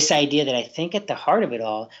this idea that I think at the heart of it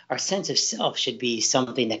all, our sense of self should be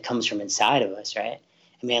something that comes from inside of us, right?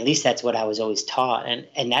 I mean, at least that's what I was always taught.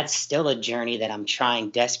 And that's still a journey that I'm trying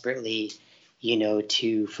desperately,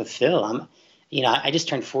 to fulfill. I just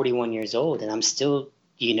turned 41 years old and I'm still,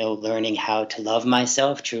 learning how to love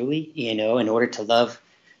myself truly, in order to love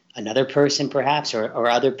another person perhaps or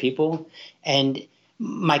other people. And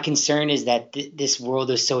my concern is that this world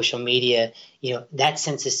of social media, that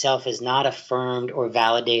sense of self is not affirmed or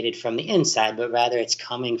validated from the inside, but rather it's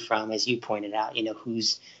coming from, as you pointed out,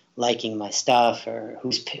 who's liking my stuff or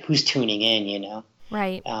who's tuning in,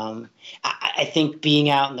 Right. I think being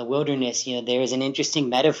out in the wilderness, there is an interesting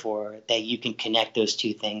metaphor that you can connect those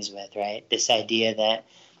two things with, right? This idea that,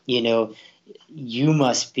 you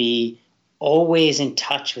must be always in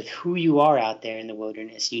touch with who you are out there in the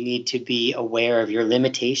wilderness. You need to be aware of your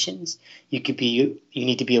limitations. You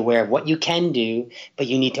need to be aware of what you can do, but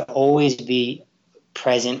you need to always be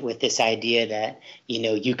present with this idea that,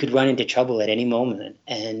 you could run into trouble at any moment.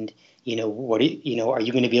 And, are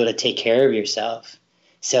you going to be able to take care of yourself?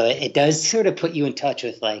 So it does sort of put you in touch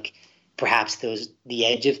with like perhaps the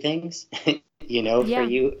edge of things, Yeah.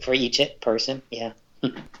 for each person. Yeah.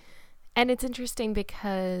 And it's interesting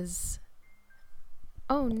because,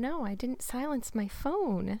 oh no, I didn't silence my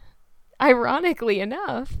phone. Ironically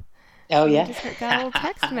enough. Oh, And I yeah. just got a little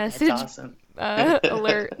text That's message awesome.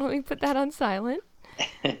 alert. Let me put that on silent.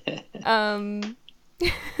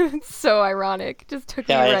 It's so ironic. Just took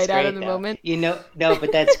me No, that's right out of great the though. moment. No,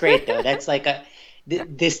 but that's great though. That's like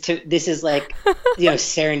this is like,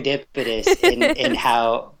 serendipitous It in is.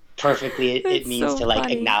 how perfectly it It's means so to like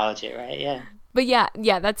funny. acknowledge it, right? Yeah. But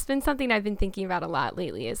yeah, that's been something I've been thinking about a lot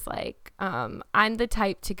lately is like, I'm the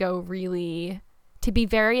type to be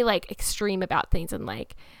very like extreme about things and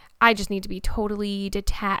like, I just need to be totally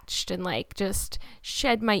detached and like just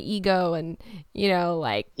shed my ego and,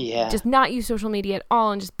 like Yeah. just not use social media at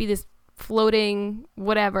all and just be this floating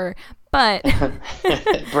whatever. But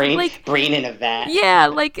brain like, brain in a vat. yeah,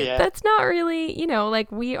 like Yeah. that's not really,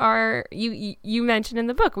 like we are, you mentioned in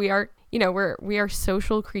the book, we are, we are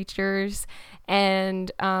social creatures,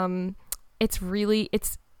 and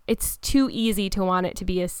it's too easy to want it to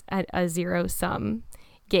be a zero sum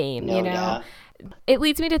game. No doubt. It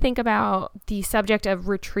leads me to think about the subject of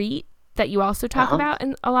retreat that you also talk Uh-huh. about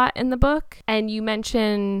a lot in the book, and you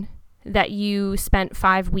mention that you spent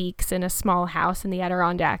 5 weeks in a small house in the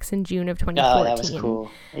Adirondacks in June of Oh, that was 2014. cool.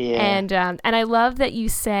 Yeah. And I love that you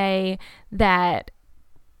say that.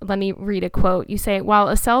 Let me read a quote. You say, while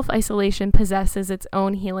a self-isolation possesses its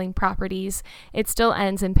own healing properties, it still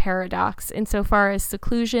ends in paradox insofar as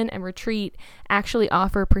seclusion and retreat actually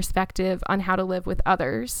offer perspective on how to live with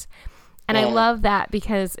others. And I Yeah. love that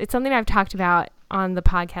because it's something I've talked about on the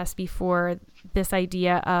podcast before, this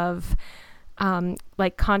idea of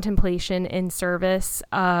like contemplation in service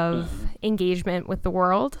of Mm-hmm. engagement with the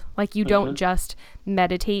world. Like you don't just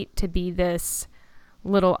meditate to be this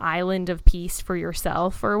little island of peace for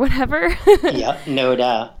yourself or whatever. Yep, no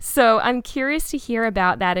doubt. So I'm curious to hear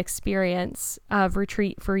about that experience of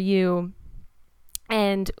retreat for you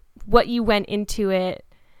and what you went into it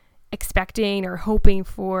expecting or hoping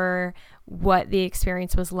for, what the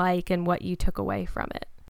experience was like and what you took away from it.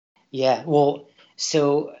 Yeah. Well,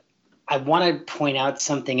 so I want to point out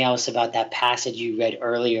something else about that passage you read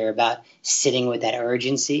earlier about sitting with that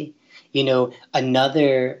urgency.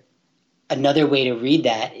 Another way to read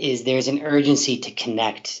that is there's an urgency to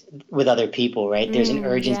connect with other people, right? There's an Yeah.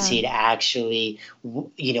 urgency to actually,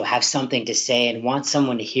 have something to say and want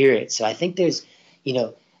someone to hear it. So I think there's,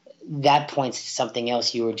 that points to something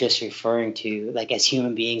else you were just referring to. Like as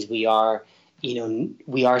human beings, we are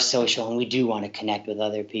social and we do want to connect with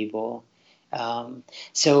other people.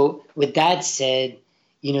 So with that said,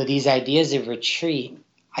 these ideas of retreat,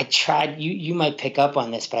 I tried, you might pick up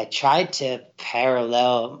on this, but I tried to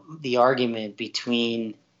parallel the argument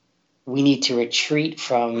between we need to retreat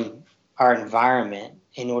from our environment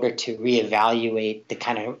in order to reevaluate the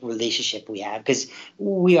kind of relationship we have, because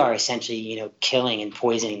we are essentially, killing and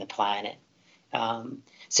poisoning the planet.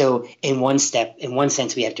 So in one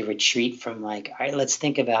sense, we have to retreat from like, all right, let's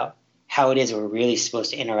think about how it is we're really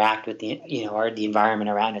supposed to interact with the environment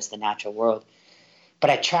around us, the natural world. But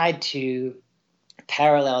I tried to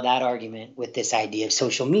parallel that argument with this idea of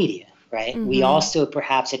social media, right? We also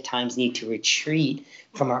perhaps at times need to retreat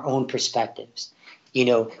from our own perspectives.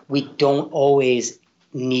 We don't always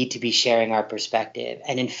need to be sharing our perspective.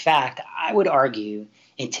 And in fact, I would argue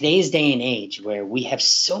in today's day and age where we have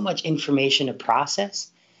so much information to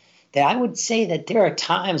process, that I would say that there are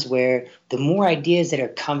times where the more ideas that are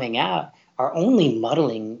coming out are only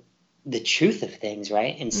muddling the truth of things,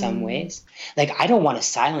 right? In some ways. Like, I don't want to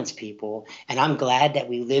silence people. And I'm glad that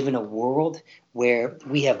we live in a world where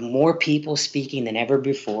we have more people speaking than ever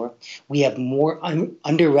before. We have more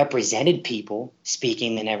underrepresented people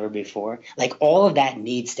speaking than ever before. Like, all of that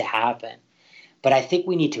needs to happen. But I think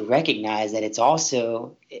we need to recognize that it's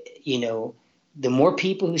also, the more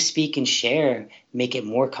people who speak and share make it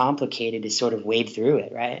more complicated to sort of wade through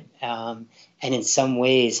it, right? And in some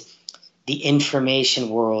ways, the information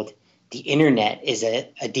world, the internet is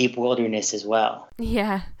a deep wilderness as well.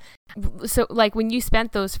 Yeah. So like when you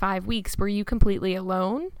spent those 5 weeks, were you completely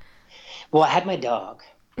alone? Well, I had my dog.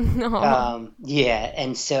 No. Yeah.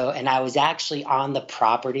 And I was actually on the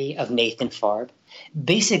property of Nathan Farb.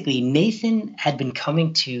 Basically, Nathan had been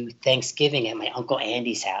coming to Thanksgiving at my Uncle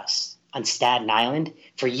Andy's house on Staten Island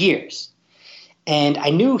for years. And I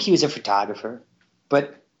knew he was a photographer,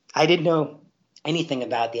 but I didn't know anything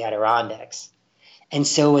about the Adirondacks. And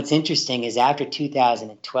so what's interesting is after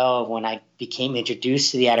 2012, when I became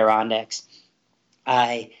introduced to the Adirondacks,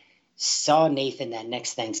 I saw Nathan that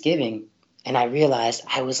next Thanksgiving, and I realized,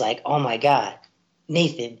 I was like, oh my God,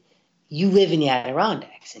 Nathan, you live in the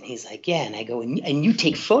Adirondacks? And he's like, yeah. And I go, and you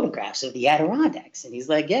take photographs of the Adirondacks? And he's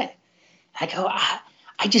like, yeah. I go,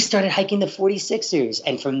 I just started hiking the 46ers.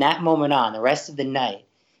 And from that moment on, the rest of the night,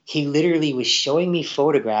 he literally was showing me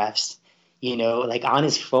photographs, like on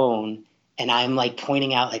his phone. And I'm like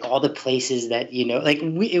pointing out like all the places that,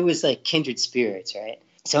 it was like kindred spirits, right?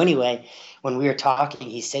 So anyway, when we were talking,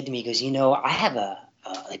 he said to me, he goes, I have a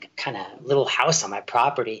kind of little house on my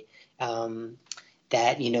property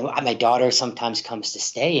that, my daughter sometimes comes to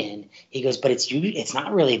stay in. He goes, but it's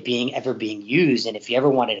not really ever being used. And if you ever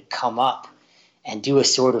wanted to come up and do a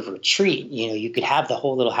sort of retreat, you could have the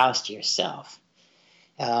whole little house to yourself.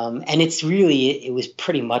 And it was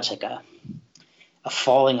pretty much like a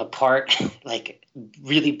falling apart, like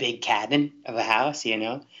really big cabin of a house,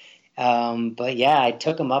 But yeah, I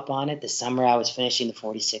took him up on it the summer I was finishing the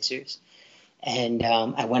 46ers. And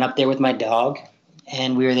I went up there with my dog,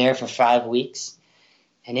 and we were there for 5 weeks.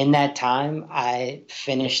 And in that time, I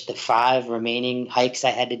finished the 5 remaining hikes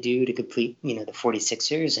I had to do to complete, the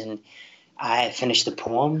 46ers. And I finished the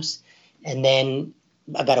poems. And then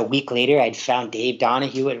about a week later, I'd found Dave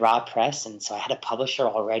Donahue at Raw Press. And so I had a publisher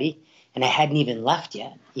already. And I hadn't even left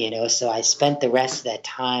yet, So I spent the rest of that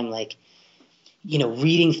time,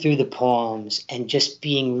 reading through the poems and just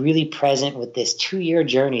being really present with this 2-year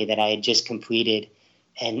journey that I had just completed.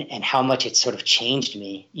 And how much it sort of changed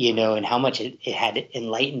me, and how much it had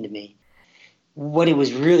enlightened me. What it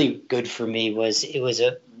was really good for me was it was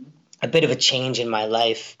a bit of a change in my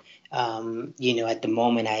life. At the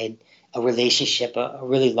moment I had a relationship, a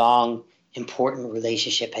really long, important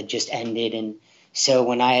relationship had just ended. And so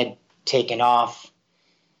when I had taken off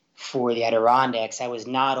for the Adirondacks, I was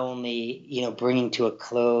not only, bringing to a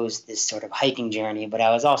close this sort of hiking journey, but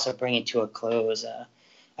I was also bringing to a close a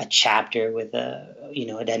chapter with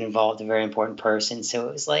that involved a very important person. So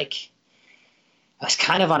it was like I was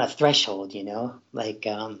kind of on a threshold,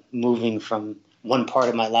 moving from one part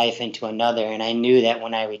of my life into another. And I knew that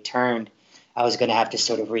when I returned, I was going to have to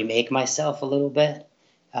sort of remake myself a little bit,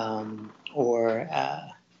 or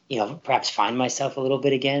perhaps find myself a little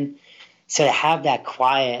bit again. So to have that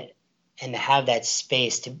quiet and to have that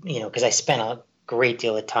space to, because I spent a great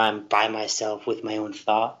deal of time by myself with my own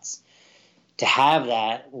thoughts. To have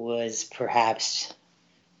that was perhaps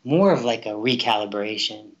more of like a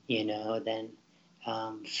recalibration, than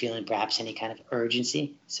feeling perhaps any kind of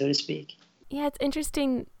urgency, so to speak. Yeah, it's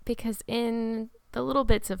interesting because in the little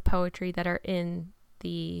bits of poetry that are in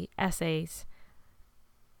the essays,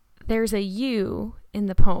 there's a you in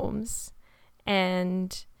the poems,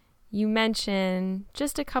 and you mention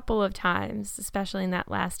just a couple of times, especially in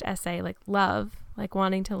that last essay, like love, like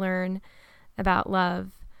wanting to learn about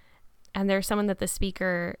love. And there's someone that the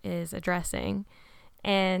speaker is addressing.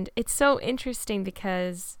 And it's so interesting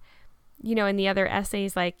because, in the other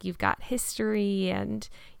essays, like you've got history and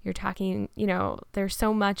you're talking, there's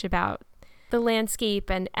so much about the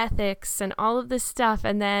landscape and ethics and all of this stuff.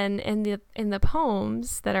 And then in the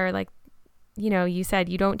poems that are like, you said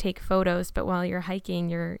you don't take photos, but while you're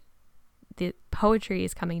hiking, the poetry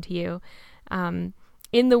is coming to you. In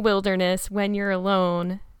the wilderness, when you're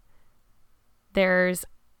alone, there's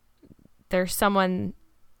someone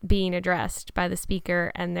being addressed by the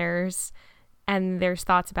speaker, and there's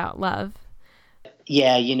thoughts about love.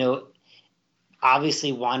 Yeah,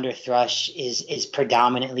 obviously Wander Thrush is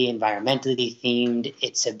predominantly environmentally themed.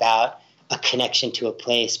 It's about a connection to a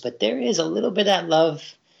place, but there is a little bit of that love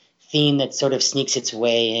theme that sort of sneaks its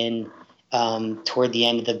way in toward the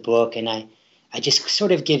end of the book, and I just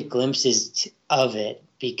sort of give glimpses of it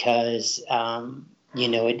because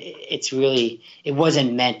it's really, it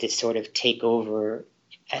wasn't meant to sort of take over,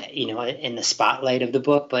 in the spotlight of the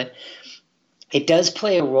book, but it does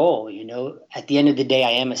play a role, at the end of the day,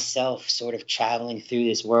 I am a self sort of traveling through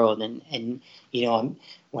this world. And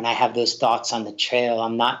when I have those thoughts on the trail,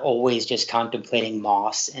 I'm not always just contemplating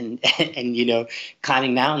moss and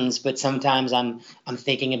climbing mountains, but sometimes I'm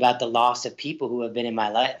thinking about the loss of people who have been in my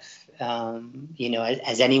life,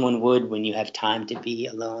 as anyone would when you have time to be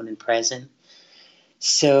alone and present.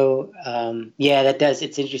 So,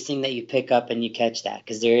 it's interesting that you pick up and you catch that,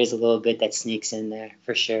 because there is a little bit that sneaks in there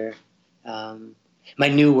for sure. My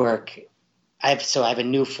new work, I have a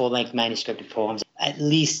new full-length manuscript of poems. At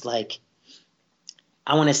least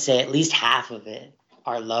I want to say at least half of it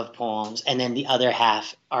are love poems, and then the other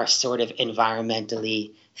half are sort of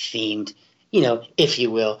environmentally themed, if you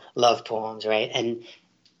will, love poems, right? And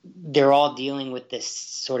they're all dealing with this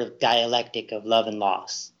sort of dialectic of love and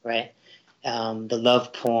loss, right? The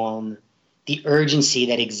love poem, the urgency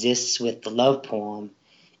that exists with the love poem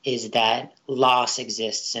is that loss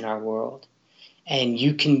exists in our world. And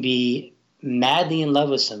you can be madly in love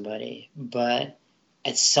with somebody, but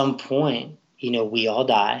at some point, we all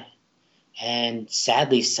die. And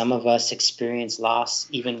sadly, some of us experience loss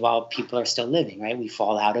even while people are still living, right? We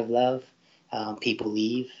fall out of love, people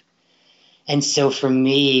leave. And so for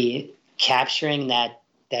me, capturing that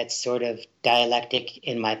sort of dialectic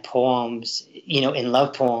in my poems, in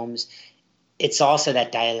love poems, it's also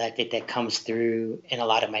that dialectic that comes through in a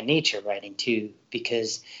lot of my nature writing too,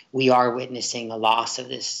 because we are witnessing a loss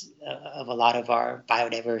of of a lot of our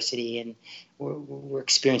biodiversity, and we're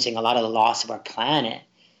experiencing a lot of the loss of our planet,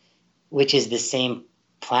 which is the same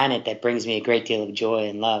planet that brings me a great deal of joy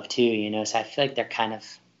and love too. So I feel like they're kind of,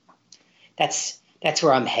 that's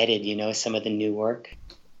where I'm headed, some of the new work.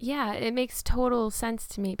 Yeah, it makes total sense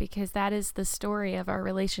to me because that is the story of our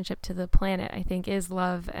relationship to the planet, I think, is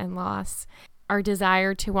love and loss. Our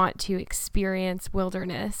desire to want to experience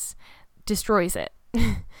wilderness destroys it.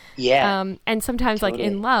 Yeah. And sometimes totally.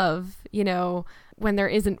 Like in love, when there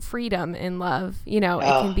isn't freedom in love, it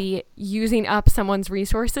can be using up someone's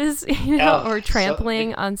resources, or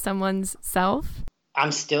trampling on someone's self.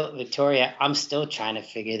 Victoria, I'm still trying to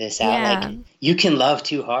figure this out. Yeah. Like, you can love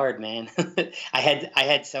too hard, man. I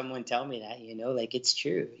had someone tell me that, like, it's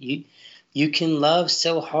true. You can love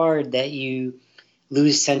so hard that you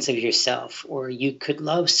lose sense of yourself, or you could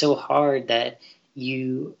love so hard that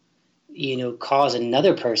you cause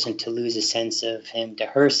another person to lose a sense of him to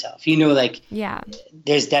herself. Yeah.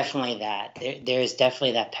 There's definitely that. There's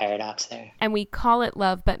definitely that paradox there. And we call it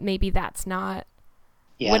love, but maybe that's not.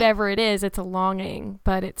 Yeah. Whatever it is, it's a longing,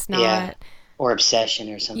 but it's not. Yeah. Or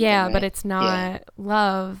obsession or something. Yeah, right? But it's not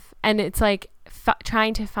love. And it's like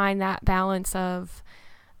trying to find that balance of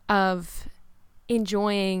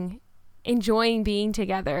enjoying being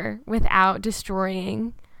together without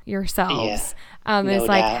destroying yourselves. No it's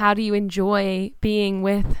like doubt. How do you enjoy being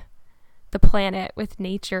with the planet, with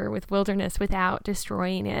nature, with wilderness without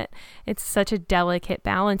destroying it? It's such a delicate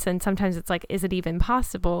balance, and sometimes it's like, is it even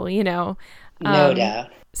possible? No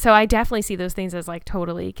doubt. So I definitely see those things as like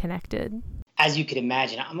totally connected. As you could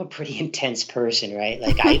imagine, I'm a pretty intense person, right?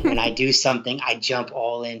 Like when I do something, I jump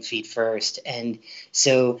all in feet first. And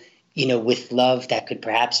so, with love, that could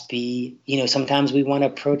perhaps be, sometimes we want to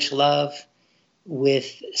approach love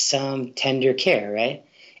with some tender care, right?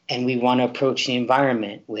 And we want to approach the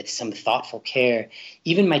environment with some thoughtful care.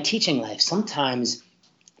 Even my teaching life, sometimes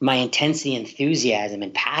my intensity, enthusiasm,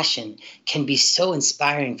 and passion can be so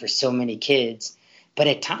inspiring for so many kids. But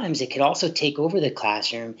at times it could also take over the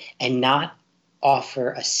classroom and not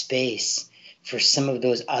offer a space for some of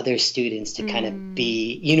those other students to kind of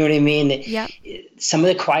be, you know what I mean? Yeah. Some of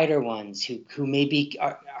the quieter ones who maybe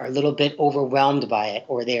are a little bit overwhelmed by it,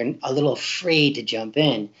 or they're a little afraid to jump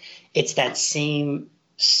in. It's that same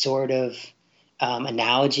sort of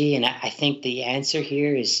analogy. And I think the answer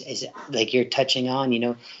here is like you're touching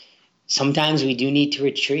on, sometimes we do need to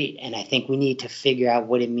retreat. And I think we need to figure out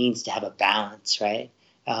what it means to have a balance, right?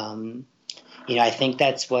 I think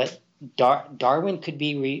that's what Darwin could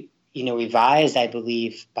be revised, I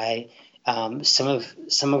believe, by some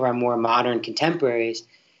of our more modern contemporaries,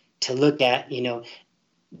 to look at,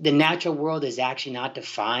 the natural world is actually not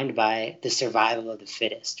defined by the survival of the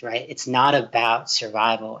fittest, right? It's not about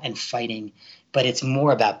survival and fighting, but it's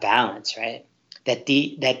more about balance, right? That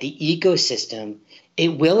the ecosystem,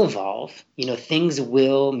 it will evolve, things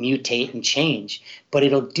will mutate and change, but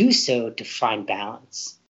it'll do so to find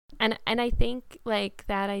balance. And I think like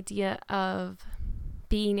that idea of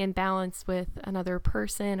being in balance with another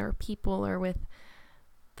person or people or with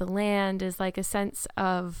the land is like a sense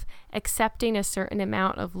of accepting a certain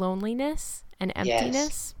amount of loneliness and emptiness.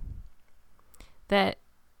 Yes. That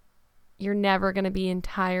you're never going to be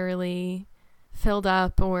entirely filled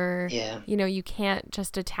up, or you can't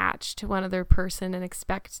just attach to one other person and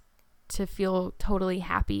expect to feel totally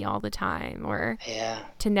happy all the time, or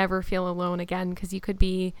to never feel alone again, because you could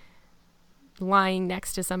be lying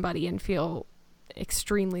next to somebody and feel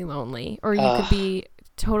extremely lonely, or you could be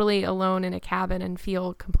totally alone in a cabin and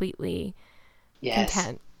feel completely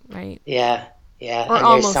content, right? Yeah. Or and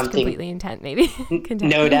almost completely content, maybe. Content.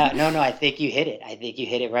 No doubt. No, I think you hit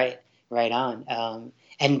it right on.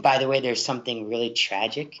 And by the way, there's something really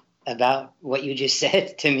tragic about what you just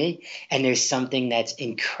said to me, and there's something that's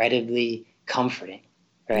incredibly comforting,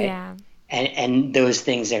 right? Yeah. And those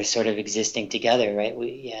things are sort of existing together, right?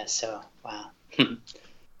 So wow.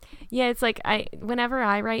 Yeah, it's like whenever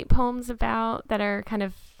I write poems about that are kind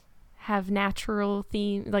of have natural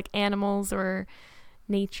theme, like animals or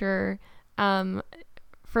nature,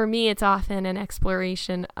 for me it's often an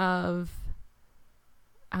exploration of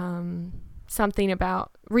something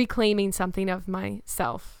about reclaiming something of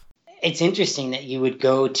myself. It's interesting that you would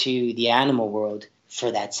go to the animal world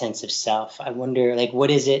for that sense of self. I wonder, like, what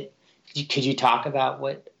is it? Could you talk about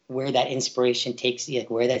where that inspiration takes you, like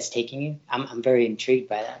where that's taking you? I'm very intrigued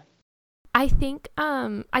by that. I think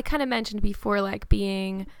I kind of mentioned before, like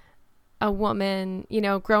being a woman,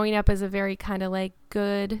 growing up as a very kind of like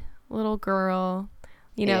good little girl,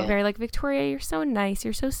 very like, Victoria, you're so nice,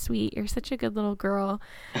 you're so sweet, you're such a good little girl.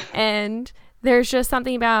 And there's just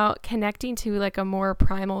something about connecting to like a more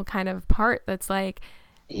primal kind of part that's like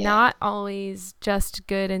not always just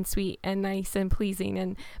good and sweet and nice and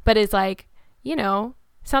pleasing, but is like,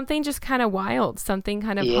 something just kind of wild, something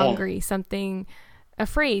kind of hungry, something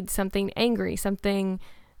afraid, something angry, something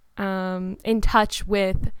in touch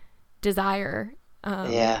with desire.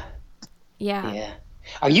 Yeah.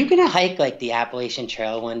 Are you gonna hike like the Appalachian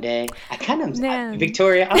Trail one day?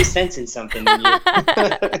 Victoria, I'm sensing something in you.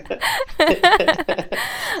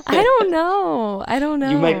 I don't know.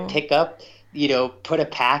 You might pick up, put a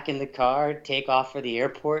pack in the car, take off for the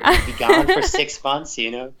airport, and be gone for 6 months,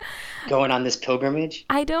 going on this pilgrimage.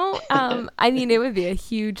 I don't, it would be a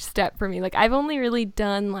huge step for me. Like, I've only really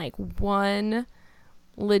done like one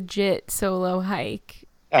legit solo hike.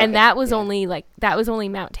 Okay, and that was only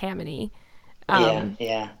Mount Tammany.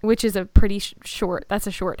 Which is a pretty short, that's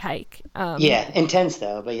a short hike. Intense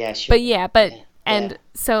though, but short.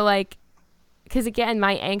 So like, because again,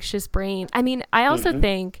 my anxious brain, I also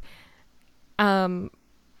think the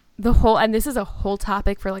whole, and this is a whole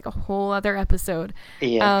topic for like a whole other episode.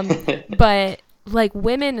 But like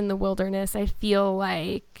women in the wilderness, I feel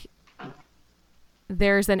like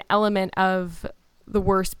there's an element of the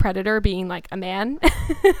worst predator being like a man.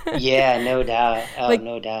 Yeah, no doubt.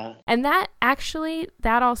 No doubt. And that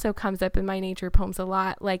also comes up in my nature poems a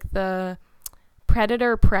lot, like the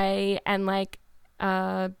predator prey and like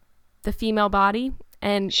the female body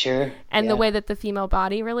and the way that the female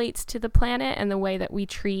body relates to the planet and the way that we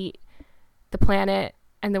treat the planet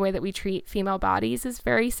and the way that we treat female bodies is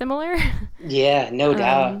very similar. Yeah, no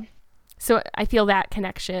doubt. So I feel that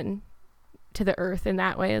connection to the earth in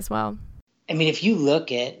that way as well. If you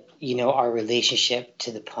look at, our relationship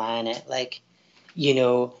to the planet, like,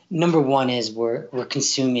 number one is we're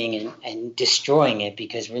consuming and destroying it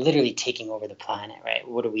because we're literally taking over the planet, right?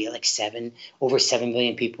 What are we, like over 7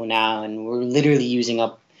 billion people now, and we're literally using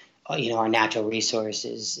up, our natural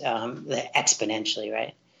resources exponentially,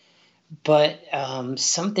 right? But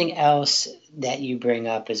something else that you bring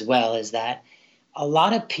up as well is that a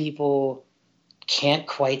lot of people can't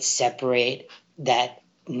quite separate that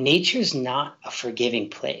nature's not a forgiving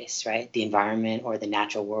place, right? The environment or the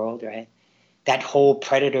natural world, right? That whole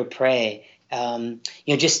predator prey.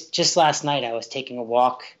 Just last night I was taking a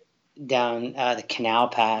walk down the canal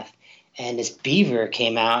path, and this beaver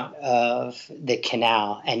came out of the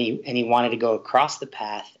canal, and he wanted to go across the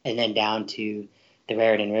path and then down to the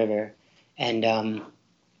Raritan River, and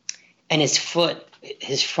his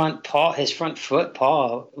front foot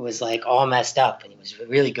paw was like all messed up, and he was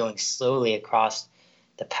really going slowly across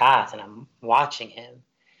the path, and I'm watching him,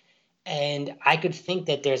 and I could think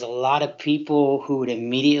that there's a lot of people who would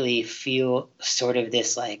immediately feel sort of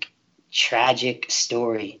this like tragic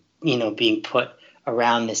story, being put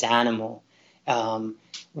around this animal,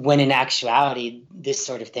 when in actuality this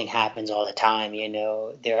sort of thing happens all the time.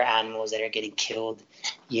 There are animals that are getting killed,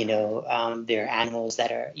 there are animals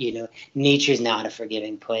that are, nature's not a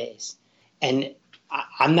forgiving place. And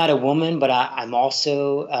I'm not a woman, but I'm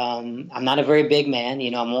also, I'm not a very big man.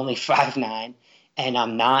 I'm only 5'9", and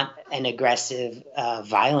I'm not an aggressive,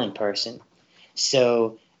 violent person.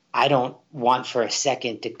 So I don't want for a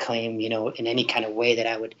second to claim, in any kind of way that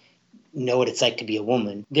I would know what it's like to be a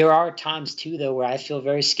woman. There are times too, though, where I feel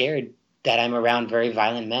very scared that I'm around very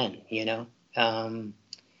violent men,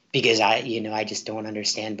 because I just don't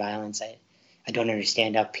understand violence. I don't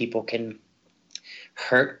understand how people can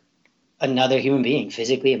hurt another human being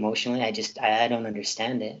physically, emotionally. I don't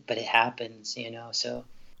understand it, but it happens, so.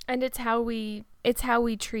 And it's how we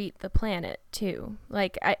treat the planet too.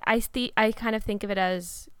 Like I kind of think of it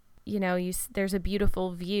as, there's a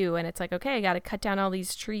beautiful view, and it's like, okay, I got to cut down all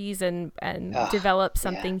these trees and develop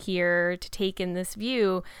something here to take in this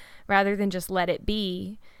view rather than just let it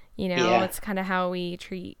be, It's kind of how we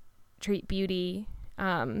treat beauty.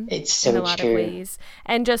 It's so in a lot true. of ways,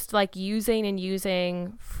 and just like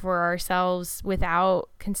using for ourselves without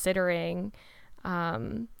considering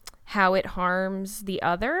how it harms the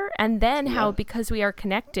other, and then how, because we are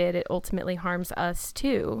connected, it ultimately harms us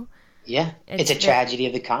too. It's a tragedy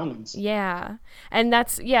of the commons. And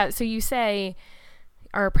that's so you say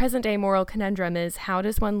our present day moral conundrum is, how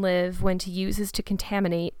does one live when to use is to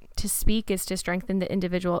contaminate, to speak is to strengthen the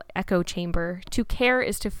individual echo chamber. To care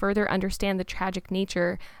is to further understand the tragic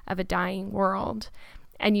nature of a dying world.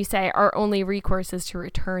 And you say our only recourse is to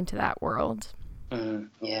return to that world.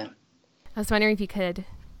 Yeah. I was wondering if you could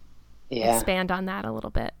expand on that a little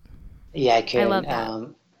bit. Yeah, I could. I love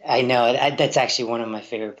that. I know that's actually one of my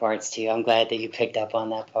favorite parts too. I'm glad that you picked up on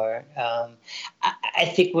that part. I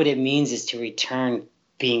think what it means is to return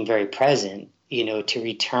being very present, to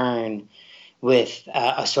return with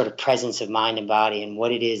a sort of presence of mind and body and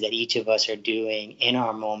what it is that each of us are doing in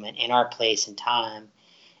our moment, in our place and time.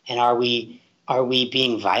 And are we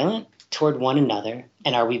being violent toward one another?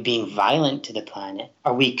 And are we being violent to the planet?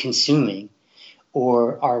 Are we consuming?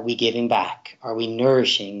 Or are we giving back? Are we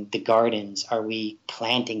nourishing the gardens? Are we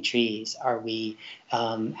planting trees? Are we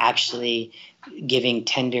actually giving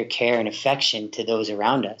tender care and affection to those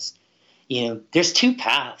around us? There's two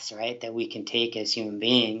paths, right, that we can take as human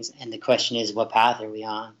beings. And the question is, what path are we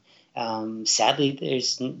on? Sadly,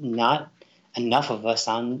 there's not enough of us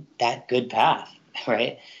on that good path,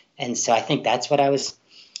 right? And so I think that's what I was,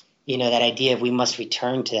 that idea of we must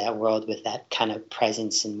return to that world with that kind of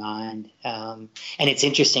presence in mind. And it's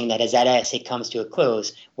interesting that as that essay comes to a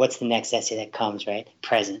close, what's the next essay that comes, right?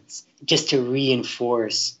 Presence. Just to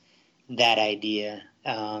reinforce that idea,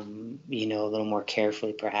 a little more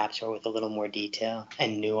carefully perhaps, or with a little more detail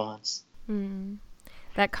and nuance.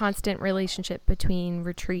 That constant relationship between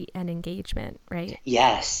retreat and engagement, right?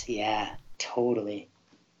 Yes. Yeah, totally.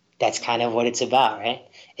 That's kind of what it's about, right?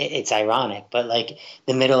 It's ironic, but like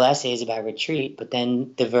the middle essay is about retreat, but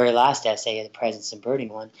then the very last essay, the presence and birding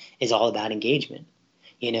one, is all about engagement,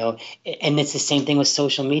 and it's the same thing with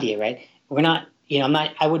social media, right? We're not,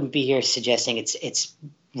 I wouldn't be here suggesting it's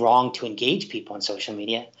wrong to engage people on social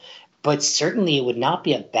media, but certainly it would not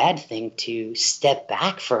be a bad thing to step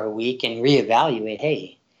back for a week and reevaluate,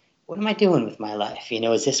 hey, what am I doing with my life?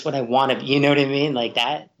 Is this what I want to, you know what I mean? Like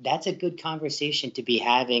that's a good conversation to be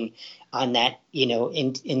having on that,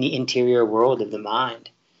 in the interior world of the mind.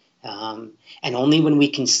 And only when we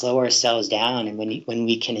can slow ourselves down and when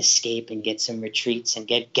we can escape and get some retreats and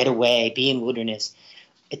get away, be in wilderness,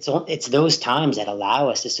 it's those times that allow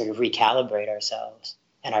us to sort of recalibrate ourselves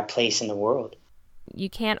and our place in the world. You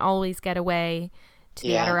can't always get away to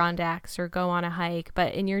the Adirondacks or go on a hike,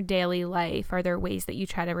 but in your daily life, are there ways that you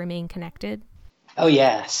try to remain connected? Oh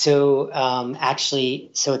yeah. So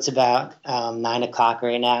so it's about 9:00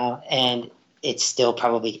 right now, and it's still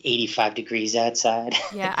probably 85 degrees outside.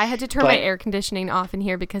 Yeah, I had to turn my air conditioning off in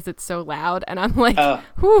here because it's so loud, and I'm like,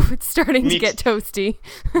 whew, it's starting to get toasty.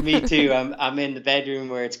 Me too. I'm in the bedroom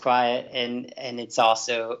where it's quiet, and it's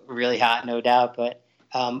also really hot, no doubt. But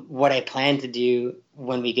what I plan to do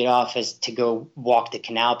when we get off is to go walk the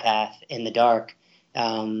canal path in the dark.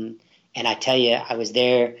 And I tell you, I was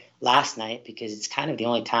there last night because it's kind of the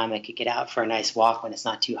only time I could get out for a nice walk when it's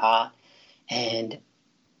not too hot, and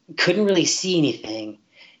couldn't really see anything,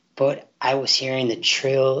 but I was hearing the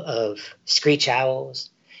trill of screech owls,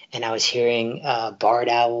 and I was hearing barred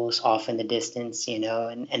owls off in the distance, and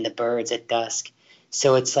the birds at dusk.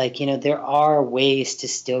 So it's like, there are ways to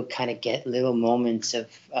still kind of get little moments of,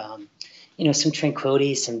 some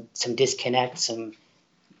tranquility, some disconnect, some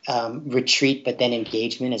retreat, but then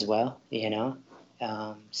engagement as well,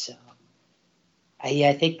 So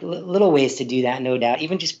I think little ways to do that, no doubt.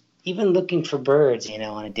 Even looking for birds,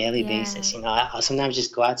 on a daily basis. I'll sometimes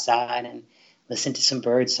just go outside and listen to some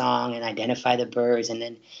bird song and identify the birds. And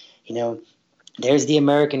then, there's the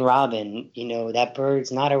American robin. That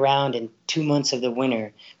bird's not around in 2 months of the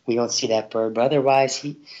winter. We don't see that bird. But otherwise,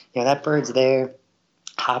 that bird's there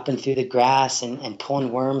hopping through the grass and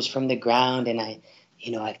pulling worms from the ground. And I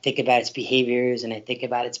think about its behaviors and I think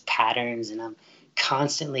about its patterns, and I'm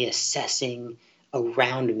constantly assessing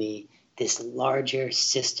around me this larger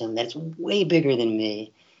system that's way bigger than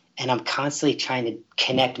me. And I'm constantly trying to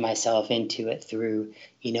connect myself into it through,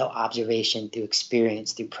 observation, through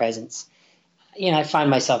experience, through presence. I find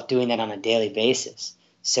myself doing that on a daily basis.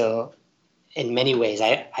 So in many ways,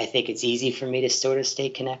 I think it's easy for me to sort of stay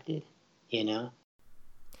connected,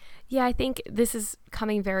 Yeah, I think this is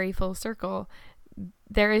coming very full circle.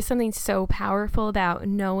 There is something so powerful about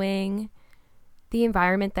knowing the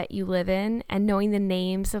environment that you live in and knowing the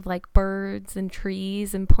names of like birds and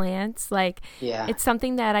trees and plants. It's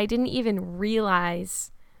something that I didn't even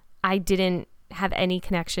realize I didn't have any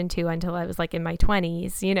connection to until I was like in my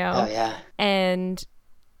 20s, Oh yeah. And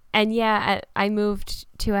yeah, I moved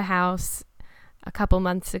to a house a couple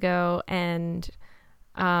months ago, and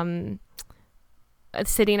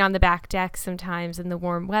sitting on the back deck sometimes in the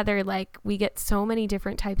warm weather, like we get so many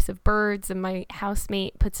different types of birds, and my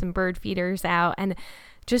housemate put some bird feeders out, and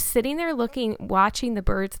just sitting there watching the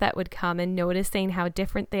birds that would come and noticing how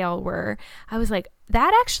different they all were. I was like,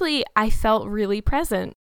 that actually, I felt really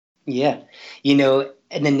present. Yeah.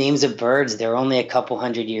 And the names of birds, they're only a couple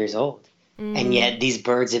hundred years old. And yet these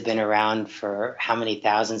birds have been around for how many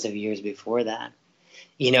thousands of years before that?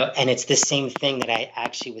 And it's the same thing that I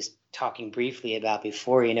actually was talking briefly about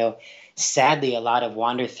before. Sadly, a lot of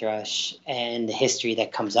wander thrush and the history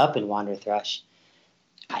that comes up in wander thrush,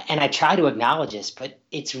 and I try to acknowledge this, but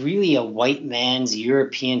it's really a white man's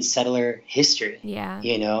European settler history. Yeah.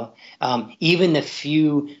 Even the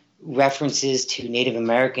few references to Native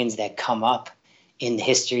Americans that come up in the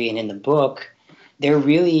history and in the book, they're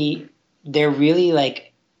really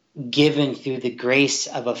like given through the grace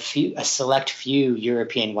of a select few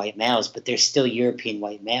European white males, but they're still European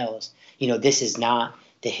white males. This is not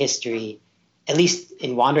the history, at least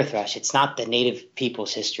in wander thrush, it's not the native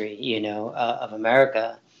people's history, of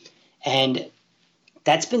America. And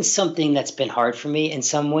that's been something that's been hard for me in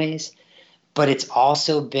some ways, but it's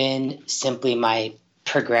also been simply my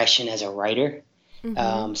progression as a writer.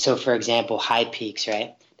 Mm-hmm. So for example, High Peaks,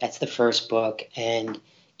 right? That's the first book, and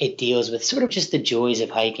it deals with sort of just the joys of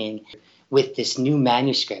hiking. With this new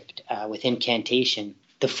manuscript, with Incantation,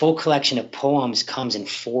 the full collection of poems comes in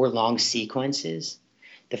 4 long sequences.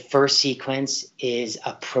 The first sequence is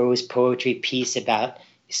a prose poetry piece about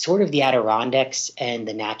sort of the Adirondacks and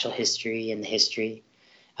the natural history and the history.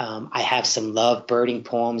 I have some love birding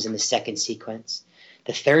poems in the second sequence.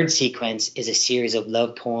 The third sequence is a series of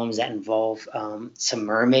love poems that involve some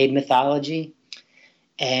mermaid mythology.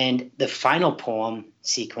 And the final poem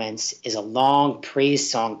sequence is a long praise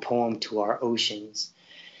song poem to our oceans.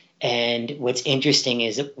 And what's interesting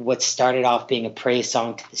is what started off being a praise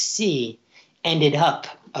song to the sea ended up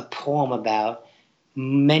a poem about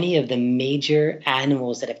many of the major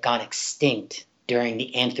animals that have gone extinct during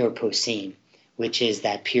the Anthropocene, which is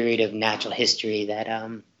that period of natural history that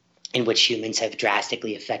in which humans have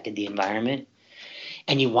drastically affected the environment.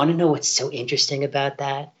 And you want to know what's so interesting about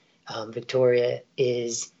that, Victoria,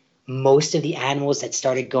 is most of the animals that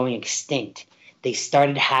started going extinct, they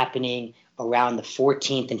started happening around the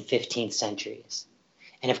 14th and 15th centuries.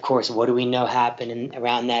 And of course, what do we know happened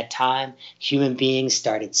around that time? Human beings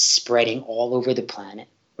started spreading all over the planet,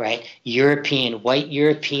 right? White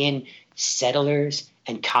European settlers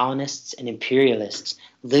and colonists and imperialists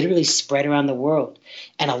literally spread around the world.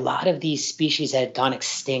 And a lot of these species that had gone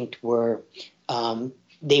extinct were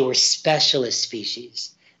specialist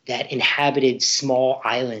species that inhabited small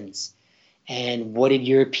islands. And what did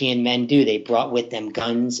European men do? They brought with them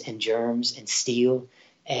guns and germs and steel.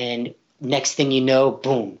 And next thing you know,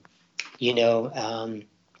 boom,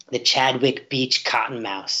 the Chadwick Beach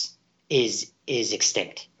cottonmouth is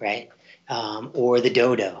extinct, right? Or the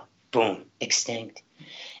dodo, boom, extinct.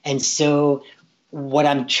 And so what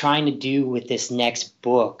I'm trying to do with this next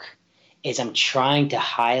book is I'm trying to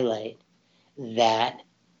highlight that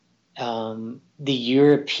the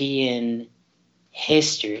European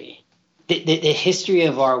history, the history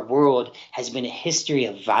of our world has been a history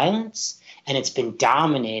of violence, and it's been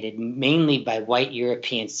dominated mainly by white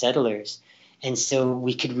European settlers. And so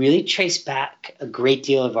we could really trace back a great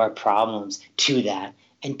deal of our problems to that.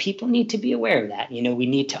 And people need to be aware of that. We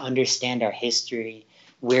need to understand our history,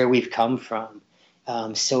 where we've come from.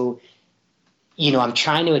 So I'm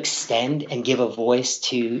trying to extend and give a voice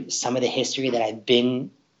to some of the history that I've been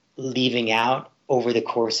leaving out over the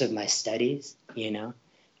course of my studies, I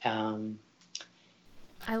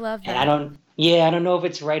love that. And I don't know if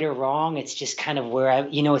it's right or wrong. It's just kind of where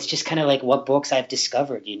it's just kind of like what books I've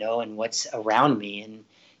discovered, and what's around me. And,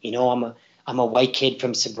 I'm a white kid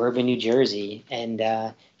from suburban New Jersey, and,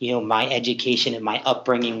 my education and my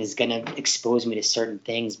upbringing is going to expose me to certain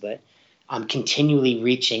things, but I'm continually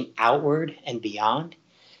reaching outward and beyond.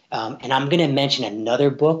 And I'm going to mention another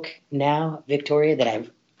book now, Victoria, that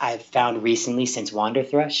I've found recently since Wander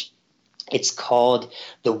Thrush. It's called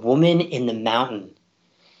The Woman in the Mountain,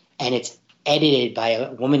 and it's edited by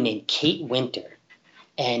a woman named Kate Winter,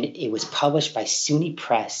 and it was published by SUNY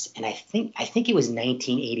Press, and I think it was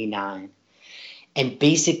 1989. And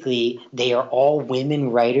basically, they are all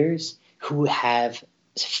women writers who have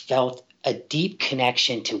felt a deep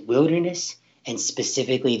connection to wilderness and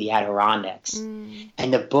specifically the Adirondacks.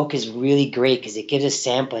 And the book is really great because it gives a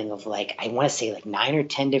sampling of I want to say 9 or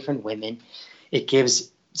 10 different women. It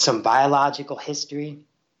gives some biological history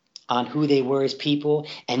on who they were as people,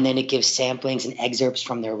 and then it gives samplings and excerpts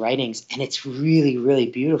from their writings, and it's really, really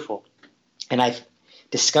beautiful. And I've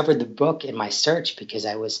discovered the book in my search because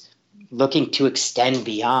I was looking to extend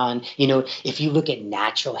beyond. If you look at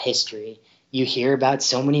natural history, you hear about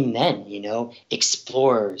so many men,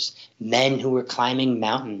 explorers, men who were climbing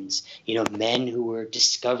mountains, men who were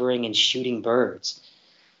discovering and shooting birds.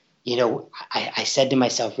 I said to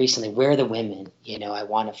myself recently, where are the women? I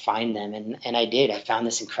want to find them. And I did. I found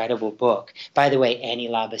this incredible book. By the way, Annie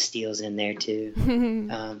LaBastille's in there too.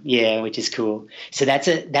 Which is cool. So that's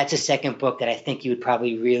a second book that I think you would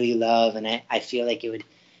probably really love. And I feel like it would,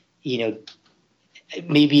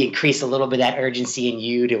 maybe increase a little bit of that urgency in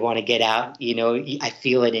you to want to get out. I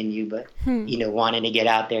feel it in you, but, wanting to get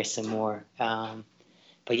out there some more.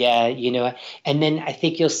 But yeah, and then I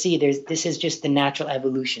think you'll see this is just the natural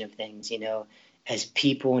evolution of things, as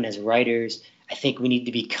people and as writers. I think we need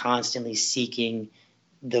to be constantly seeking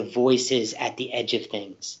the voices at the edge of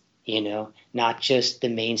things, not just the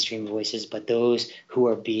mainstream voices, but those who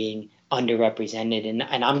are being underrepresented.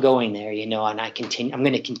 And I'm going there, and I'm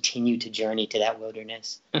going to continue to journey to that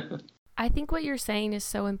wilderness. I think what you're saying is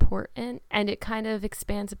so important, and it kind of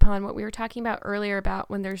expands upon what we were talking about earlier about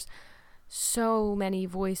when there's so many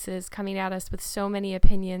voices coming at us with so many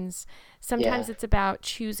opinions. Sometimes it's about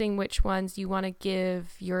choosing which ones you want to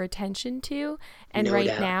give your attention to. And no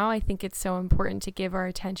doubt. Now, I think it's so important to give our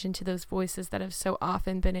attention to those voices that have so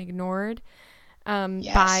often been ignored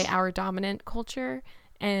by our dominant culture.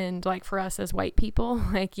 And like for us as white people,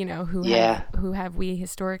 like, who have we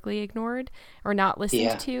historically ignored or not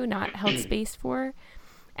listened to, not held space for.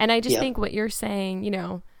 And I just think what you're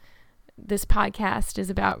saying, this podcast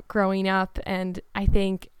is about growing up, and I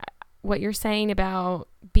think what you're saying about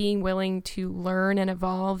being willing to learn and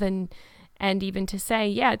evolve and even to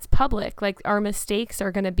say, it's public, like our mistakes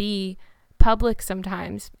are going to be public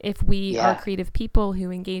sometimes if we are creative people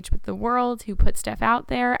who engage with the world, who put stuff out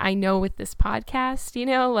there. I know with this podcast,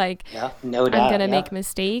 no doubt, I'm going to make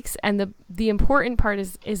mistakes, and the important part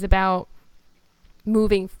is about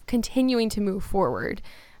continuing to move forward.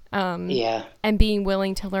 And being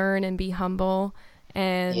willing to learn and be humble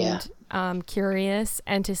and curious,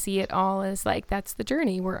 and to see it all as like that's the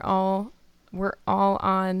journey. We're all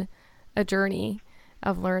on a journey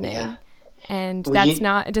of learning, and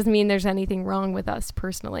it doesn't mean there's anything wrong with us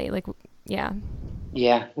personally. Well,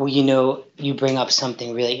 you bring up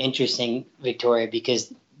something really interesting, Victoria,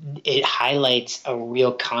 because it highlights a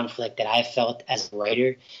real conflict that I felt as a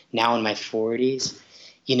writer now in my 40s.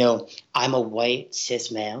 I'm a white cis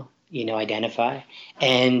male, identify.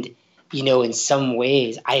 And, in some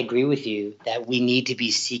ways, I agree with you that we need to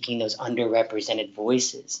be seeking those underrepresented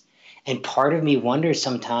voices. And part of me wonders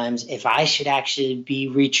sometimes if I should actually be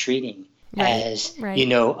retreating as,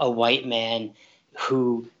 a white man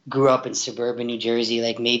who grew up in suburban New Jersey.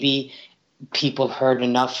 Like maybe people heard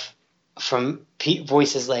enough from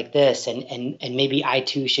voices like this, and maybe I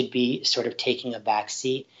too should be sort of taking a back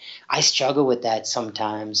seat. I struggle with that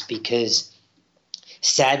sometimes because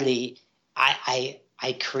sadly I've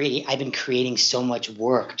been creating so much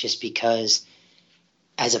work just because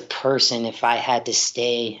as a person, if I had to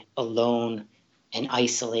stay alone and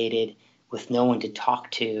isolated with no one to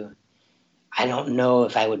talk to, I don't know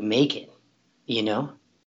if I would make it,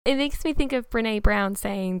 It makes me think of Brené Brown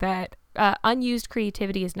saying that unused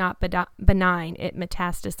creativity is not benign, it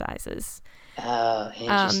metastasizes. Oh,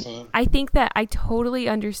 interesting. I think that I totally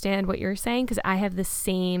understand what you're saying because I have the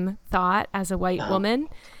same thought as a white woman.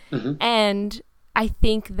 Mm-hmm. And I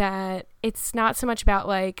think that it's not so much about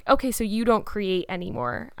like, okay, so you don't create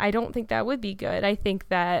anymore. I don't think that would be good. I think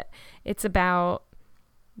that it's about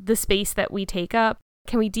the space that we take up.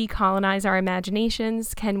 Can we decolonize our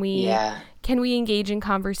imaginations? Can we engage in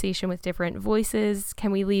conversation with different voices?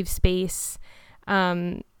 Can we leave space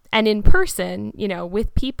and in person,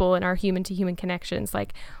 with people in our human-to-human connections?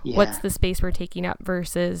 Like, what's the space we're taking up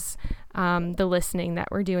versus the listening that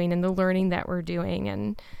we're doing and the learning that we're doing?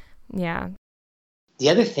 And the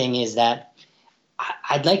other thing is that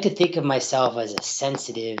I'd like to think of myself as a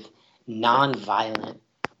sensitive, nonviolent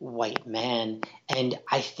white man, and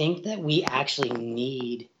I think that we actually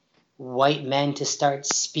need white men to start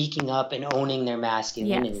speaking up and owning their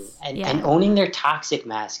masculinity and owning their toxic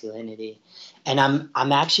masculinity. And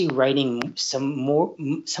I'm actually writing some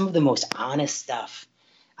of the most honest stuff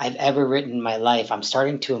I've ever written in my life. I'm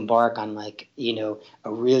starting to embark on a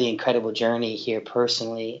really incredible journey here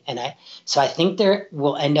personally, and I think there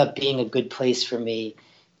will end up being a good place for me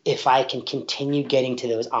if I can continue getting to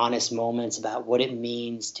those honest moments about what it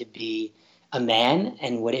means to be a man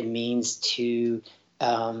and what it means to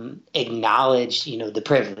acknowledge, the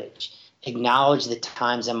privilege, acknowledge the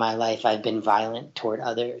times in my life I've been violent toward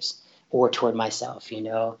others or toward myself,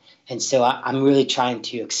 And so I'm really trying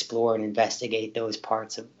to explore and investigate those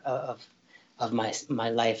parts of of my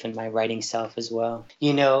life and my writing self as well.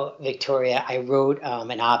 You know, Victoria, I wrote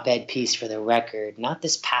an op-ed piece for the Record, not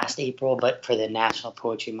this past April, but for the National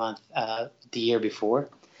Poetry Month the year before.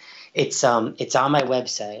 It's on my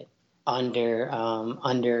website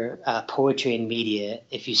under poetry and media.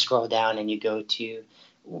 If you scroll down and you go to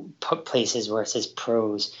places where it says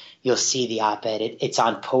prose, you'll see the op-ed. It's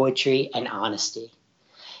on poetry and honesty.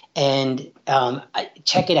 And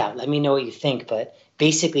check it out. Let me know what you think. But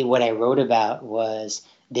basically what I wrote about was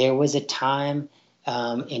there was a time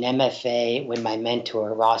in MFA when my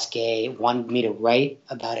mentor, Ross Gay, wanted me to write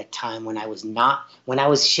about a time when I was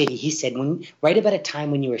shitty. He said, write about a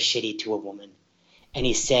time when you were shitty to a woman. And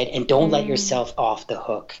he said, and don't let yourself off the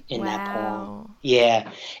hook in that poem. Yeah.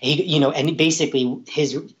 And basically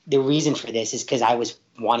the reason for this is because I was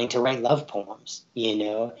wanting to write love poems,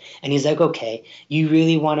 And he's like, okay, you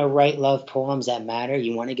really want to write love poems that matter?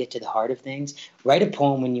 You want to get to the heart of things? Write a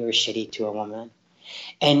poem when you were shitty to a woman.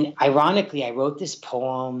 And ironically, I wrote this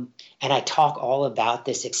poem and I talk all about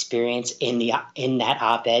this experience in that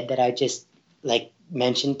op-ed that I just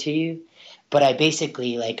mentioned to you. But I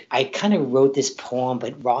basically, I kind of wrote this poem,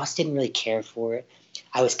 but Ross didn't really care for it.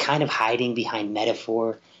 I was kind of hiding behind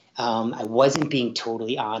metaphor. I wasn't being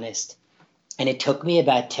totally honest. And it took me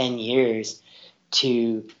about 10 years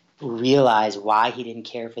to realize why he didn't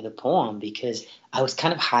care for the poem, because I was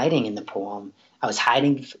kind of hiding in the poem. I was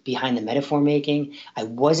hiding behind the metaphor making. I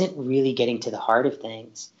wasn't really getting to the heart of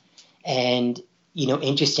things. And,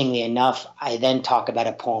 interestingly enough, I then talk about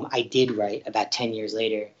a poem I did write about 10 years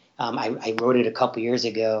later. I wrote it a couple years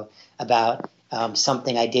ago about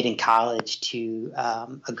something I did in college to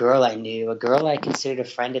a girl I knew, a girl I considered a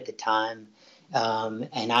friend at the time.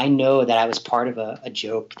 And I know that I was part of a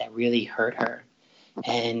joke that really hurt her.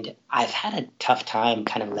 And I've had a tough time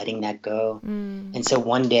kind of letting that go. And so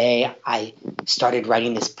one day I started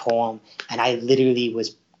writing this poem, and I literally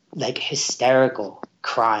was hysterical,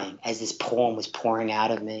 crying as this poem was pouring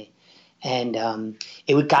out of me. And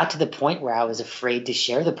it got to the point where I was afraid to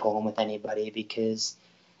share the poem with anybody because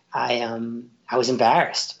I was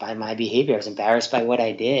embarrassed by my behavior. I was embarrassed by what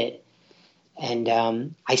I did.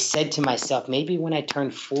 And I said to myself, maybe when I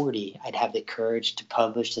turn 40, I'd have the courage to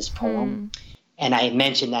publish this poem. And I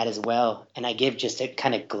mentioned that as well. And I give just a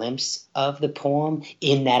kind of glimpse of the poem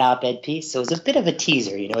in that op-ed piece. So it was a bit of a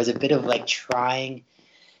teaser, it was a bit of trying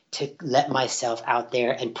to let myself out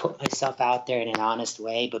there and put myself out there in an honest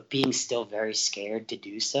way, but being still very scared to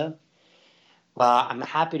do so. Well, I'm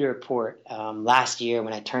happy to report last year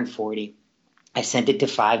when I turned 40, I sent it to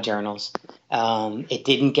 5 journals. It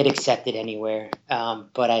didn't get accepted anywhere,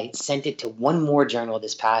 but I sent it to one more journal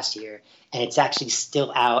this past year, and it's actually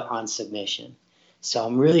still out on submission. So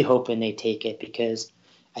I'm really hoping they take it because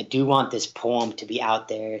I do want this poem to be out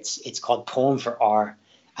there. It's called Poem for R.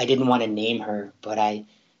 I didn't want to name her, but I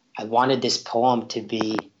wanted this poem to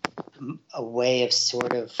be a way of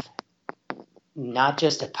sort of not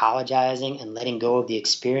just apologizing and letting go of the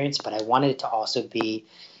experience, but I wanted it to also be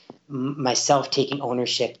myself taking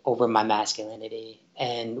ownership over my masculinity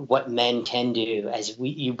and what men can do, as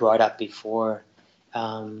you brought up before.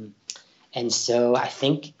 And so I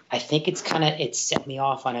think it's set me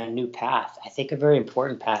off on a new path. I think a very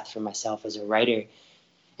important path for myself as a writer.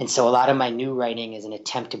 And so a lot of my new writing is an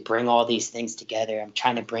attempt to bring all these things together. I'm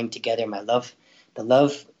trying to bring together the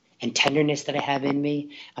love and tenderness that I have in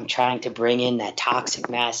me. I'm trying to bring in that toxic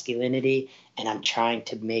masculinity, and I'm trying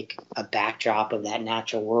to make a backdrop of that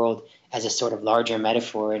natural world as a sort of larger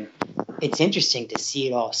metaphor. And it's interesting to see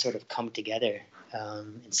it all sort of come together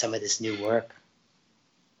in some of this new work.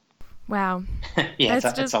 Wow. Yeah,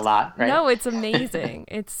 it's a lot, right? No, it's amazing.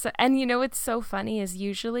 It's so funny is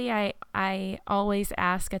usually I always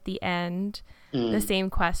ask at the end the same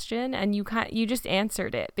question, and you just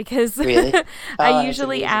answered it because really? I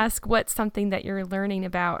usually ask what's something that you're learning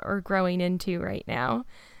about or growing into right now.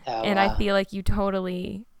 And wow. I feel like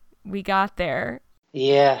we got there.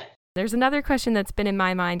 Yeah. There's another question that's been in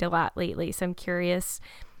my mind a lot lately, so I'm curious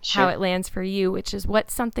how it lands for you, which is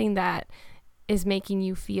what's something that is making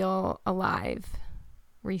you feel alive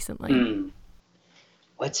recently?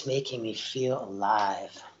 What's making me feel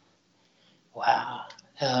alive? Wow.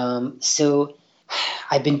 So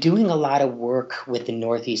I've been doing a lot of work with the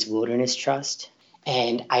Northeast Wilderness Trust,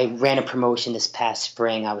 and I ran a promotion this past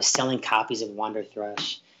spring. I was selling copies of Wander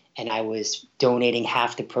Thrush, and I was donating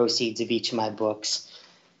half the proceeds of each of my books,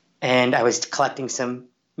 and I was collecting some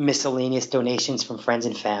miscellaneous donations from friends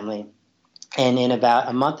and family. And in about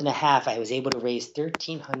a month and a half, I was able to raise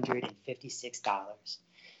 $1,356.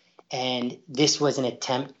 And this was an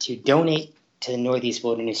attempt to donate to the Northeast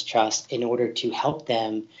Wilderness Trust in order to help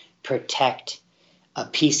them protect a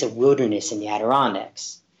piece of wilderness in the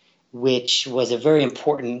Adirondacks, which was a very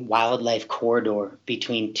important wildlife corridor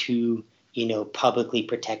between two, publicly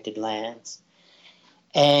protected lands.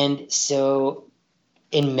 And so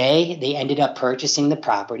in May, they ended up purchasing the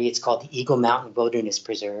property. It's called the Eagle Mountain Wilderness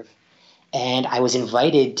Preserve. And I was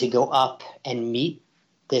invited to go up and meet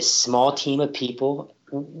this small team of people,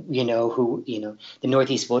 the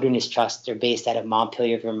Northeast Wilderness Trust. They're based out of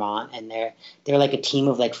Montpelier, Vermont, and they're like a team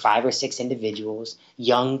of like 5 or 6 individuals,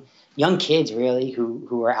 young kids really,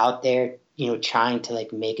 who are out there, trying to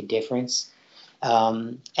like make a difference.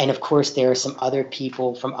 And of course, there are some other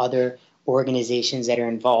people from other organizations that are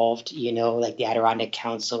involved, like the Adirondack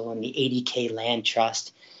Council and the 80K Land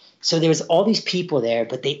Trust. So there's all these people there,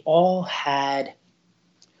 but they all had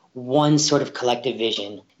one sort of collective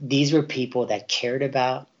vision. These were people that cared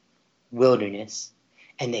about wilderness,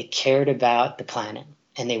 and they cared about the planet,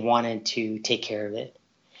 and they wanted to take care of it.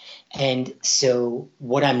 And so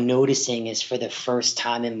what I'm noticing is, for the first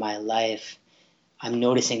time in my life, I'm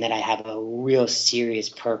noticing that I have a real serious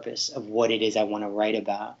purpose of what it is I want to write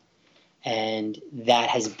about. And that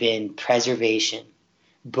has been preservation,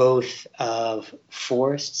 both of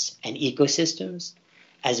forests and ecosystems,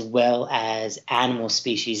 as well as animal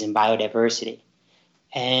species and biodiversity.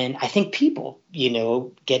 And I think people,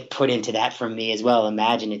 get put into that for me as well,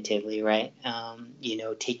 imaginatively, right?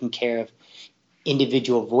 Taking care of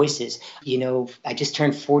individual voices. I just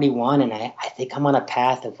turned 41, and I think I'm on a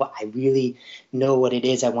path of what I really know what it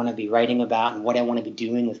is I want to be writing about and what I want to be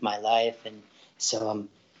doing with my life. And so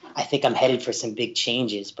I think I'm headed for some big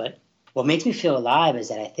changes. But what makes me feel alive is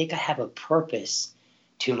that I think I have a purpose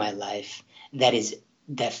to my life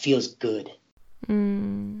that feels good.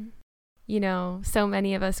 So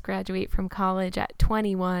many of us graduate from college at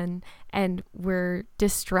 21, and we're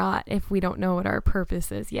distraught if we don't know what our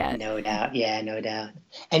purpose is yet. No doubt. Yeah, no doubt.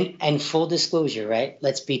 And full disclosure, right?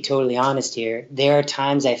 Let's be totally honest here. There are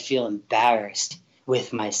times I feel embarrassed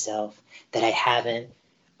with myself that I haven't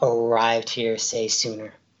arrived here, say,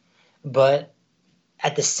 sooner. But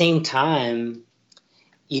at the same time,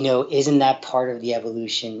 isn't that part of the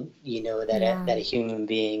evolution, that a human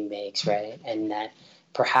being makes, right? And that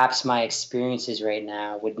perhaps my experiences right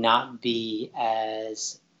now would not be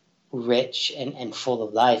as rich and full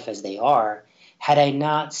of life as they are had I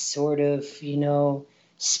not sort of,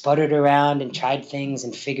 sputtered around and tried things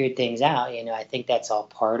and figured things out. I think that's all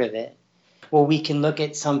part of it. Well, we can look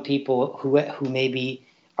at some people who maybe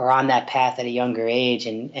are on that path at a younger age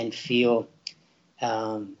and feel,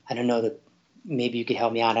 I don't know, maybe you could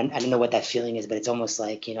help me out. I don't know what that feeling is, but it's almost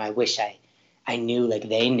like, I wish I knew like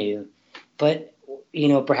they knew. But,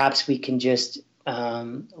 perhaps we can just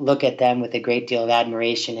look at them with a great deal of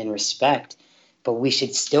admiration and respect, but we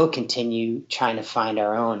should still continue trying to find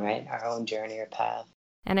our own, right? Our own journey or path.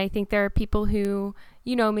 And I think there are people who,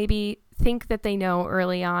 maybe think that they know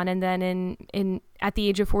early on, and then in at the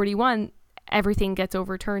age of 41, everything gets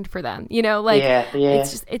overturned for them,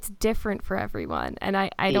 it's different for everyone. And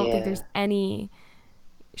I don't think there's any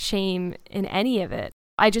shame in any of it.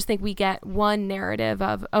 I just think we get one narrative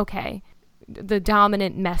of, okay, the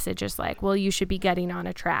dominant message is like, well, you should be getting on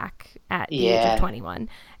a track at the age of 21.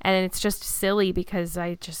 And it's just silly, because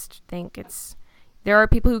I just think there are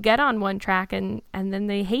people who get on one track and then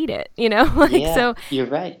they hate it, so you're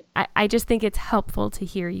right. I just think it's helpful to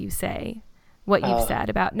hear you say what you've said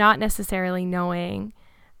about not necessarily knowing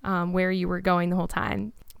where you were going the whole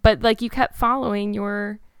time, but like you kept following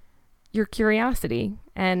your curiosity,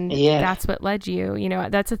 and that's what led you.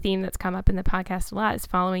 That's a theme that's come up in the podcast a lot, is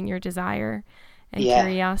following your desire and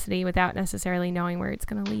curiosity without necessarily knowing where it's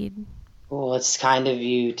going to lead. Well, it's kind of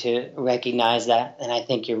you to recognize that, and I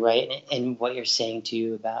think you're right in what you're saying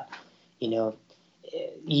too about, you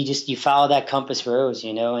follow that compass rose,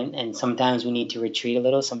 and sometimes we need to retreat a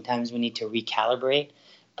little, sometimes we need to recalibrate,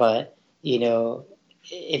 but,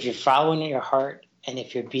 if you're following your heart and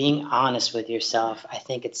if you're being honest with yourself, I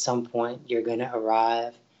think at some point you're going to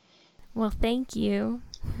arrive. Well, thank you.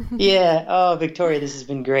 Yeah. Oh, Victoria, this has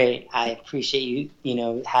been great. I appreciate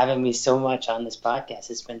you, having me so much on this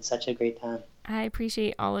podcast. It's been such a great time. I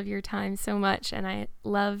appreciate all of your time so much, and I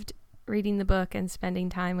loved reading the book and spending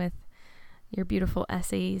time with your beautiful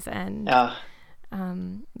essays. And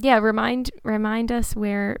remind us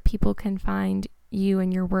where people can find you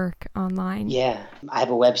and your work online. Yeah, I have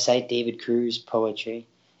a website,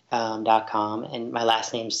 davidcruzpoetry.com, and my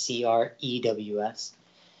last name's Crews.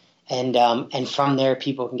 And from there,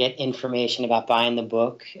 people can get information about buying the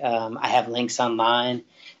book. I have links online.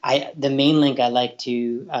 The main link I like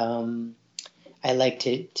to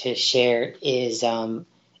share is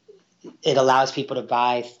it allows people to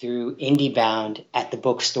buy through IndieBound at the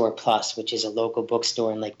Bookstore Plus, which is a local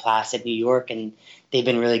bookstore in Lake Placid, New York, and they've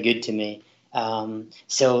been really good to me.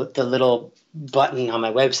 So the little button on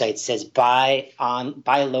my website says buy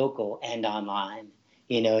local and online,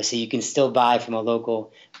 so you can still buy from a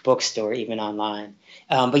local bookstore even online.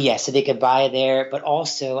 But yeah, so they could buy there, but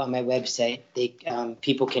also on my website,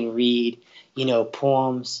 people can read,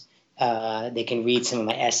 poems. They can read some of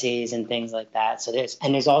my essays and things like that. So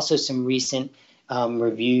there's also some recent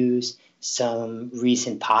reviews, some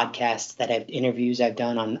recent podcasts interviews I've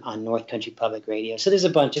done on North Country Public Radio. So there's a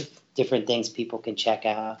bunch of different things people can check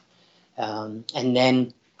out. And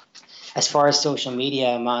then as far as social media,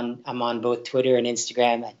 I'm on both Twitter and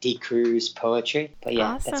Instagram at D Cruz Poetry. But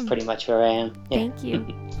yeah, Awesome. That's pretty much where I am. Yeah. Thank you.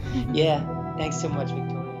 Yeah, thanks so much,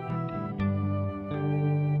 Victoria.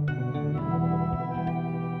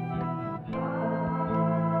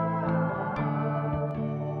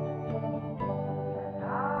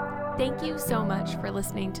 Thank you so much for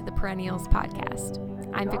listening to the Perennials podcast.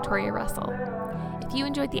 I'm Victoria Russell. If you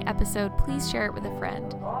enjoyed the episode, please share it with a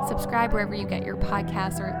friend. Subscribe wherever you get your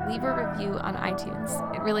podcasts or leave a review on iTunes.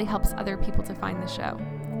 It really helps other people to find the show.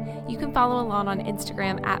 You can follow along on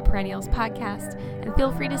Instagram at Perennials Podcast, and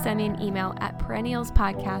feel free to send me an email at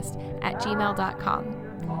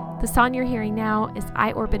perennialspodcast@gmail.com. The song you're hearing now is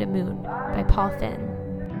I Orbit a Moon by Paul Finn.